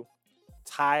when you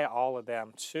tie all of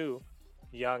them to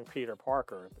young Peter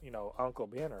Parker, Uncle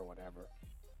Ben or whatever,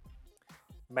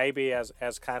 maybe as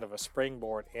kind of a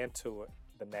springboard into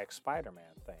the next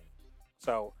Spider-Man thing.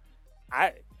 So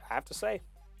I have to say,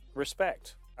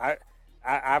 respect.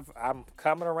 I'm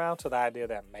coming around to the idea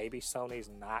that maybe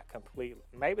Sony's not completely.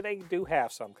 Maybe they do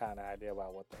have some kind of idea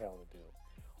about what the hell to do,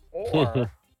 or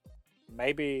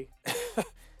maybe,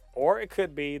 or it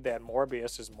could be that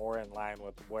Morbius is more in line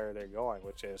with where they're going,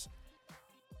 which is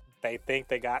they think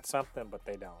they got something, but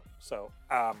they don't. So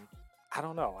I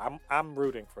don't know. I'm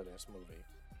rooting for this movie.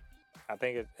 I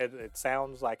think it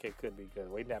sounds like it could be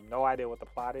good. We have no idea what the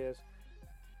plot is,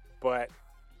 but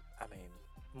I mean,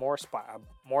 more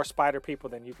spider people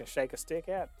than you can shake a stick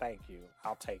at. Thank you.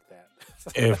 I'll take that.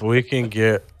 if we can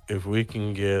get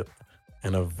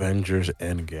an Avengers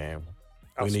Endgame,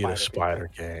 we need a Spider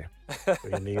game.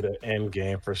 We need an end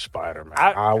game for Spider-Man.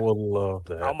 I would love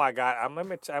that. Oh my God!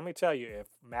 Let me tell you, if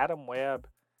Madam Web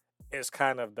is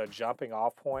kind of the jumping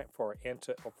off point for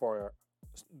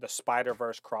the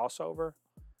Spider-Verse crossover,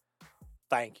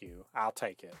 thank you. I'll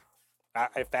take it.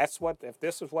 If this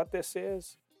is what this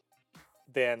is,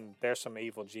 then there's some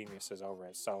evil geniuses over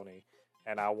at Sony,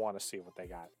 and I want to see what they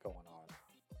got going on.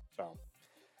 So,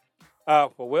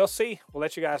 well, we'll see. We'll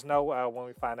let you guys know when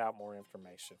we find out more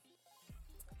information.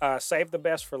 Save the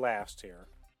best for last here.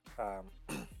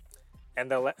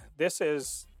 This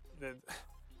isn't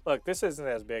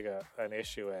as big an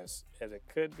issue as it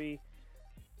could be.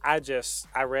 I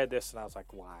read this and I was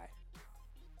like, why?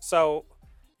 So,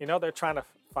 they're trying to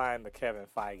find the Kevin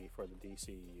Feige for the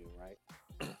DCEU, right?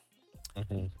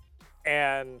 Mm-hmm.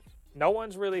 And no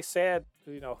one's really said,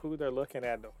 who they're looking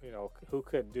at, who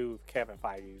could do Kevin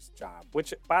Feige's job,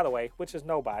 which, by the way, is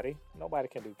nobody. Nobody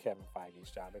can do Kevin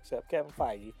Feige's job except Kevin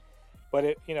Feige.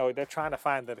 But they're trying to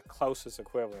find the closest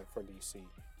equivalent for DC.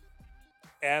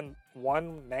 And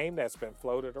one name that's been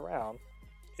floated around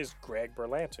is Greg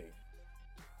Berlanti,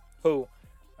 who,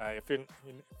 if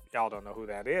y'all don't know who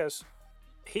that is,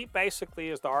 he basically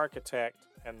is the architect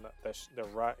and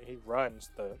he runs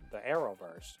the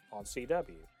Arrowverse on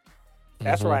CW.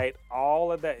 That's right.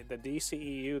 All of the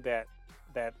DCEU that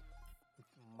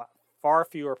far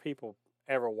fewer people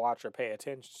ever watch or pay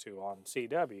attention to on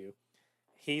CW.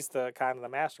 He's the kind of the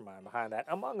mastermind behind that,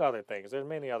 among other things. There's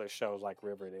many other shows like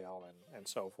Riverdale and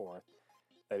so forth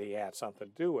that he had something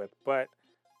to do with. But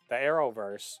the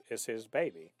Arrowverse is his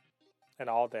baby and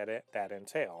all that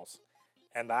entails.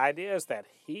 And the idea is that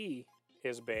he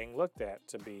is being looked at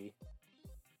to be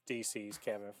DC's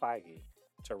Kevin Feige,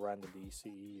 to run the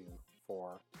DCEU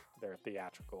for their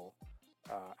theatrical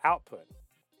output.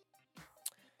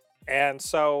 And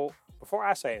so, before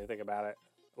I say anything about it,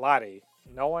 Lottie,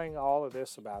 knowing all of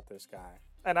this about this guy,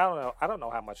 and I don't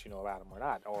know how much you know about him or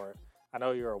not, or I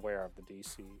know you're aware of the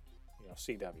DC,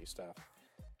 CW stuff.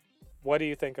 What do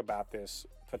you think about this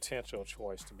potential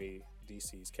choice to be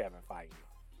DC's Kevin Feige?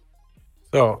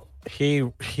 So he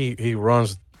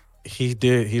runs.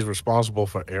 He's responsible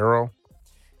for Arrow.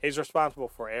 He's responsible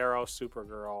for Arrow,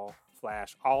 Supergirl,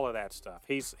 Flash, all of that stuff.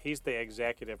 He's the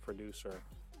executive producer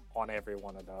on every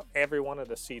one of the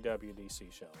CW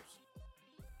DC shows.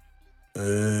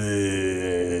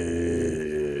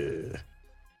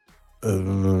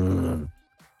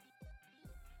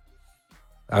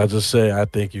 I'll just say I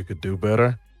think you could do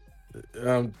better.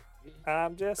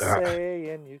 I'm just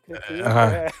saying you could do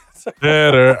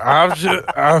better. I'm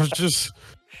just.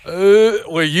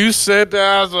 When you said that,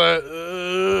 I was like,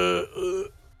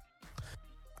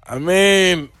 I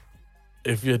mean,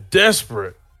 if you're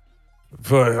desperate,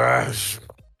 but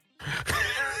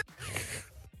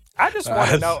I just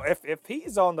want to know if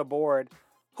he's on the board,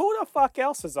 Who the fuck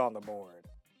else is on the board?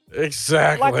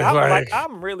 Exactly.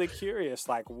 I'm really curious.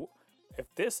 Like,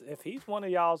 if he's one of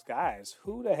y'all's guys,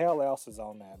 who the hell else is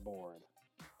on that board?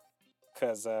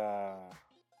 Because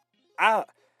I'm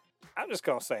just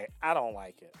gonna say I don't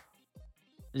like it.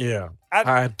 Yeah,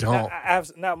 I don't.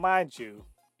 Now, mind you,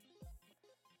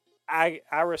 I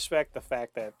respect the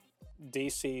fact that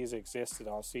DC's existed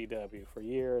on CW for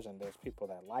years, and there's people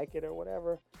that like it or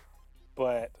whatever.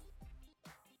 But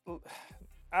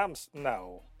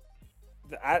no.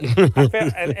 I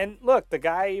feel, and look, the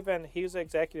guy he was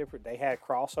executive. They had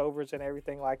crossovers and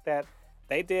everything like that.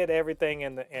 They did everything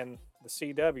in the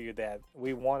CW that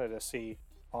we wanted to see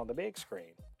on the big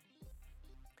screen.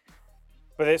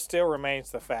 But it still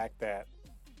remains the fact that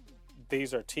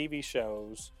these are TV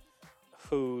shows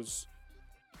whose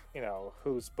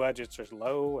budgets are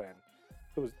low and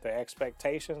whose the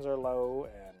expectations are low,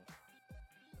 and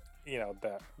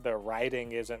the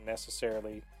writing isn't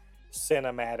necessarily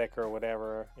cinematic or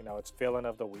whatever. It's villain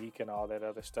of the week and all that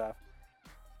other stuff.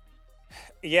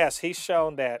 Yes, he's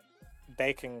shown that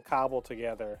they can cobble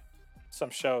together some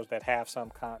shows that have some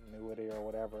continuity or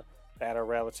whatever, that are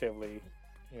relatively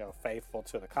faithful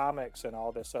to the comics and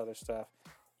all this other stuff.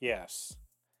 Yes.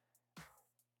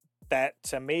 That,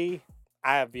 to me,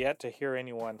 I have yet to hear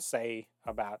anyone say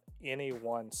about any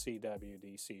one CW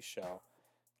DC show,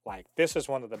 like, this is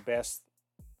one of the best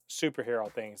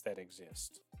superhero things that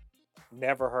exist.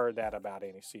 Never heard that about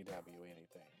any CW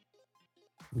anything.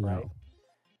 No.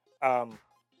 Right?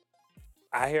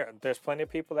 I hear there's plenty of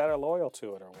people that are loyal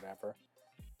to it or whatever.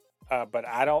 But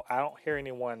I don't hear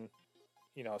anyone,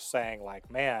 saying like,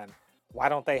 man, why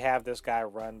don't they have this guy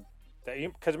run?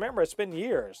 Because remember, it's been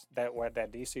years that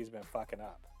DC's been fucking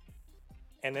up.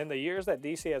 And in the years that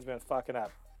DC has been fucking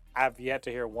up, I've yet to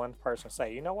hear one person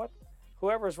say, you know what?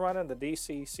 Whoever's running the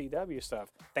DC CW stuff,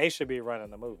 they should be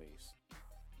running the movies.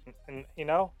 And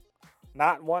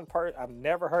not one person. I've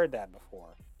never heard that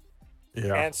before.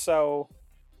 Yeah. And so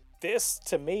this,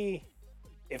 to me,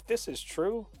 if this is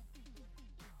true,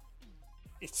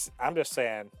 I'm just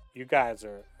saying, you guys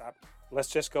are, let's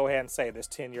just go ahead and say this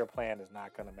 10-year plan is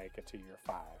not going to make it to year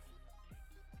 5.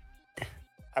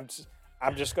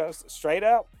 I'm just going to, straight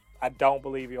up, I don't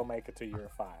believe you'll make it to year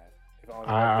 5. If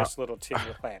on this little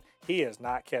 10-year plan. He is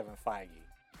not Kevin Feige.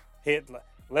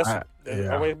 Let's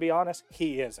be honest,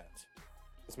 he isn't.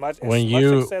 As much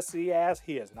success as he has,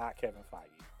 he is not Kevin Feige.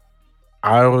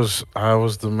 I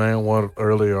was the main one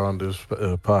earlier on this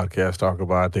podcast talking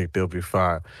about I think they'll be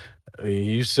fine.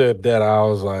 You said that, I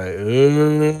was like,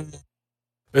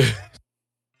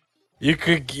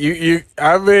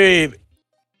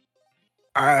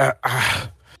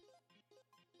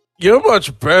 you're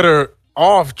much better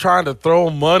off trying to throw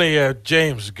money at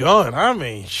James Gunn. I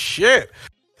mean, shit.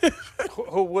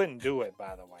 Who wouldn't do it,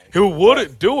 by the way? Who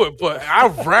wouldn't do it? But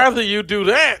I'd rather you do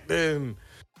that than.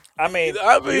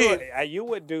 You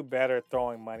would do better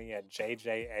throwing money at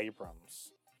J.J.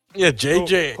 Abrams. Yeah,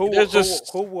 JJ.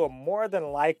 Who will more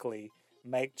than likely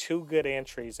make 2 good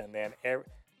entries and then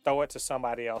throw it to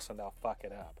somebody else and they'll fuck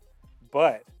it up.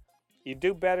 But you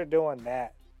do better doing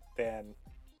that than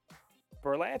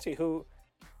Berlanti, who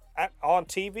on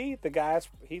TV, the guy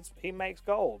he makes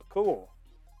gold. Cool.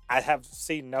 I have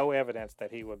seen no evidence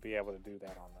that he would be able to do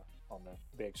that on the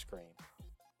big screen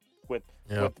with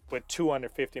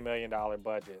 $250 million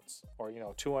budgets, or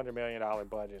 $200 million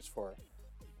budgets for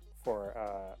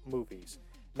movies.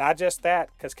 Not just that,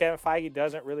 because Kevin Feige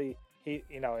doesn't really,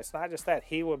 it's not just that.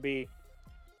 He would be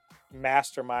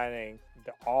masterminding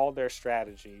all their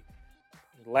strategy,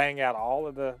 laying out all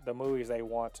of the movies they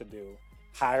want to do,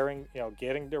 hiring,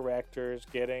 getting directors,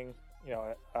 getting,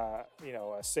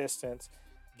 assistants,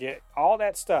 get all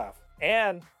that stuff.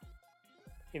 And,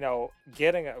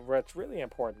 what's really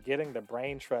important, getting the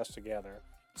brain trust together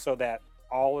so that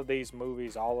all of these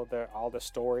movies, all the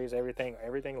stories, everything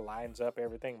lines up,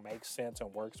 everything makes sense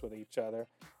and works with each other.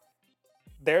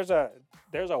 There's a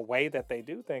way that they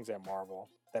do things at Marvel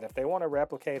that if they want to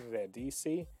replicate it at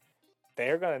DC,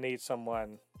 they're going to need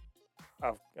someone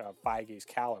of Feige's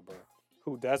caliber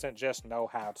who doesn't just know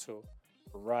how to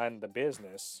run the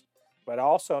business, but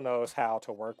also knows how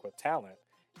to work with talent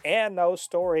and knows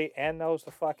story and knows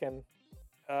the fucking,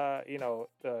 the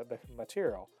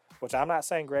material. Which I'm not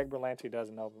saying Greg Berlanti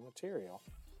doesn't know the material,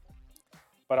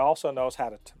 but also knows how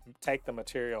to take the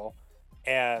material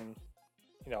and,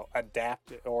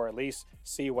 adapt it, or at least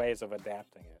see ways of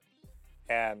adapting it.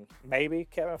 And maybe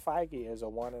Kevin Feige is a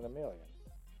 1 in a million.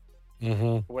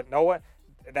 Mm-hmm. With no one,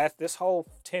 this whole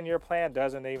 10-year plan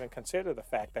doesn't even consider the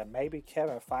fact that maybe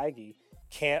Kevin Feige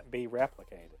can't be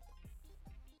replicated.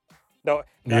 No,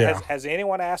 Yeah. Has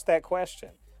anyone asked that question?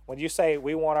 when you say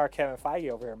we want our Kevin Feige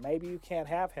over here, maybe you can't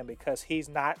have him because he's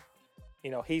not,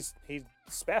 he's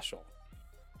special.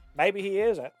 Maybe he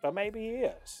isn't, but maybe he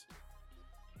is.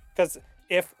 Because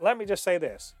let me just say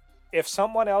this, if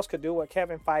someone else could do what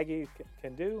Kevin Feige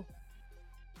can do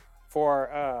for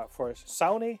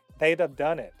Sony, they'd have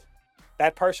done it.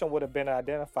 That person would have been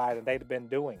identified and they'd have been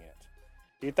doing it.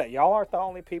 You think y'all aren't the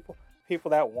only people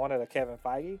that wanted a Kevin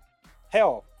Feige?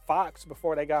 Hell, Fox,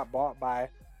 before they got bought by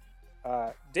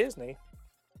Disney,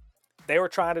 they were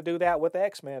trying to do that with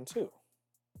X-Men too,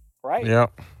 right? Yeah.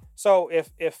 So I'm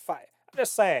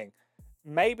just saying,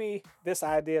 maybe this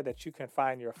idea that you can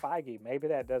find your Feige, maybe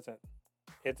that doesn't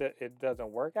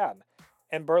work out.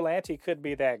 And Berlanti could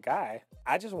be that guy.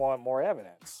 I just want more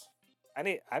evidence. I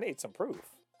need some proof.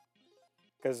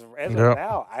 Because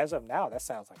as of now, that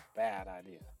sounds like a bad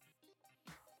idea.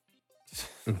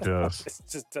 It does. It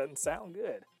just doesn't sound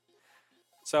good.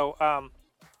 So,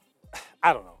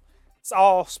 I don't know. It's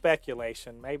all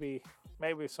speculation. Maybe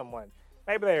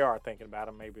they are thinking about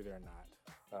him. Maybe they're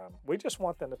not. We just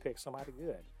want them to pick somebody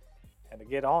good and to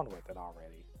get on with it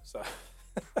already. So,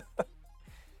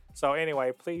 so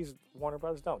anyway, please, Warner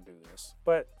Brothers, don't do this.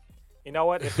 But you know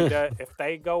what? If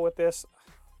they go with this,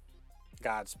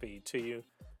 Godspeed to you,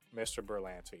 Mr.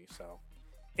 Berlanti. So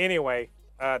anyway,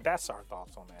 that's our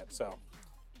thoughts on that. So,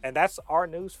 and that's our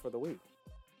news for the week.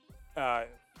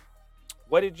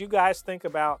 What did you guys think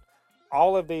about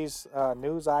all of these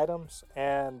news items?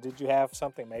 And did you have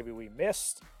something maybe we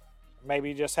missed? Maybe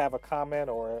you just have a comment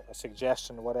or a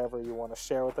suggestion, whatever you want to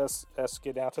share with us. Let's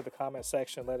get down to the comment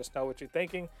section. Let us know what you're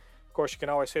thinking. Of course, you can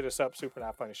always hit us up,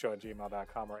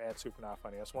 supernotfunnyshow@gmail.com or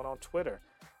 @supernotfunny. That's one on Twitter.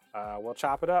 We'll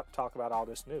chop it up, talk about all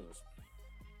this news.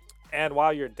 And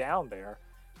while you're down there,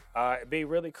 it'd be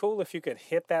really cool if you could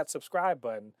hit that subscribe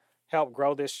button, help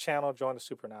grow this channel, join the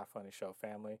Super Not Funny Show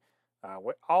family.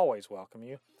 We always welcome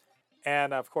you.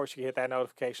 And, of course, you can hit that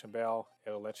notification bell.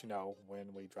 It'll let you know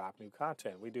when we drop new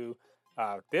content. We do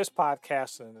this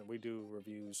podcast, and we do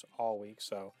reviews all week,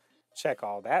 so check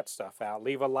all that stuff out.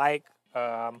 Leave a like,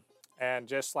 and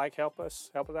just help us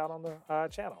out on the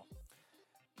channel.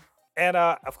 And,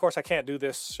 of course, I can't do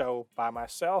this show by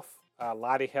myself.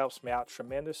 Lottie helps me out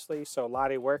tremendously. So,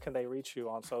 Lottie, where can they reach you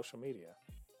on social media?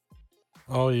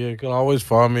 Oh, yeah. You can always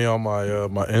find me on my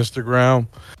Instagram.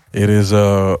 It is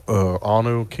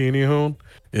Anu Kinihun.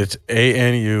 It's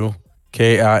ANUKINIHUN.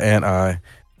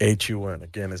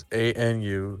 Again, it's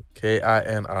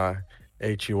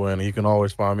ANUKINIHUN. You can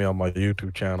always find me on my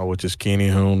YouTube channel, which is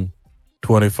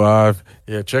Kinihun25.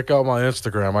 Yeah, check out my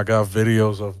Instagram. I got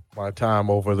videos of my time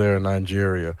over there in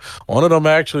Nigeria. One of them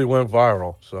actually went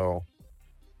viral, so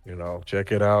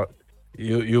check it out.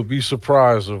 You'll be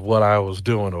surprised of what I was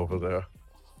doing over there.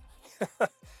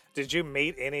 Did you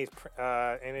meet any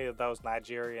of those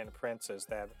Nigerian princes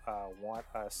that want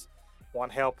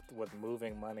help with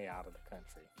moving money out of the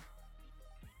country?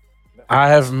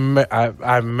 I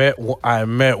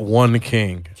met one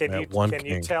king. Can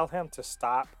you tell him to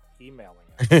stop emailing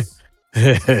us?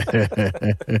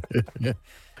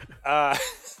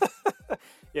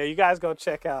 Yeah, you guys go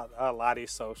check out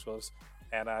Lottie's socials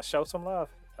and show some love.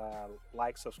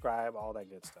 Like, subscribe, all that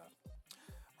good stuff.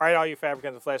 All right, all you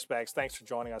Fabricants and Fleshbags, thanks for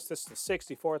joining us. This is the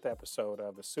 64th episode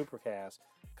of the Supercast.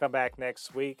 Come back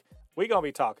next week. We're going to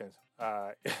be talking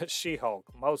She-Hulk,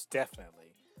 most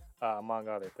definitely, among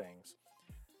other things.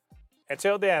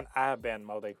 Until then, I have been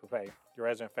Mo De Coupe, your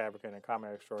resident fabricant and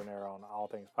comment extraordinaire on all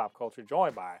things pop culture,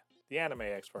 joined by the anime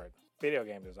expert, video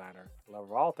game designer, lover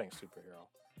of all things superhero,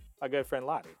 my good friend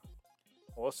Lottie.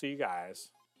 We'll see you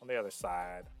guys on the other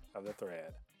side of the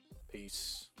thread.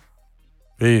 Peace.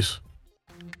 Peace.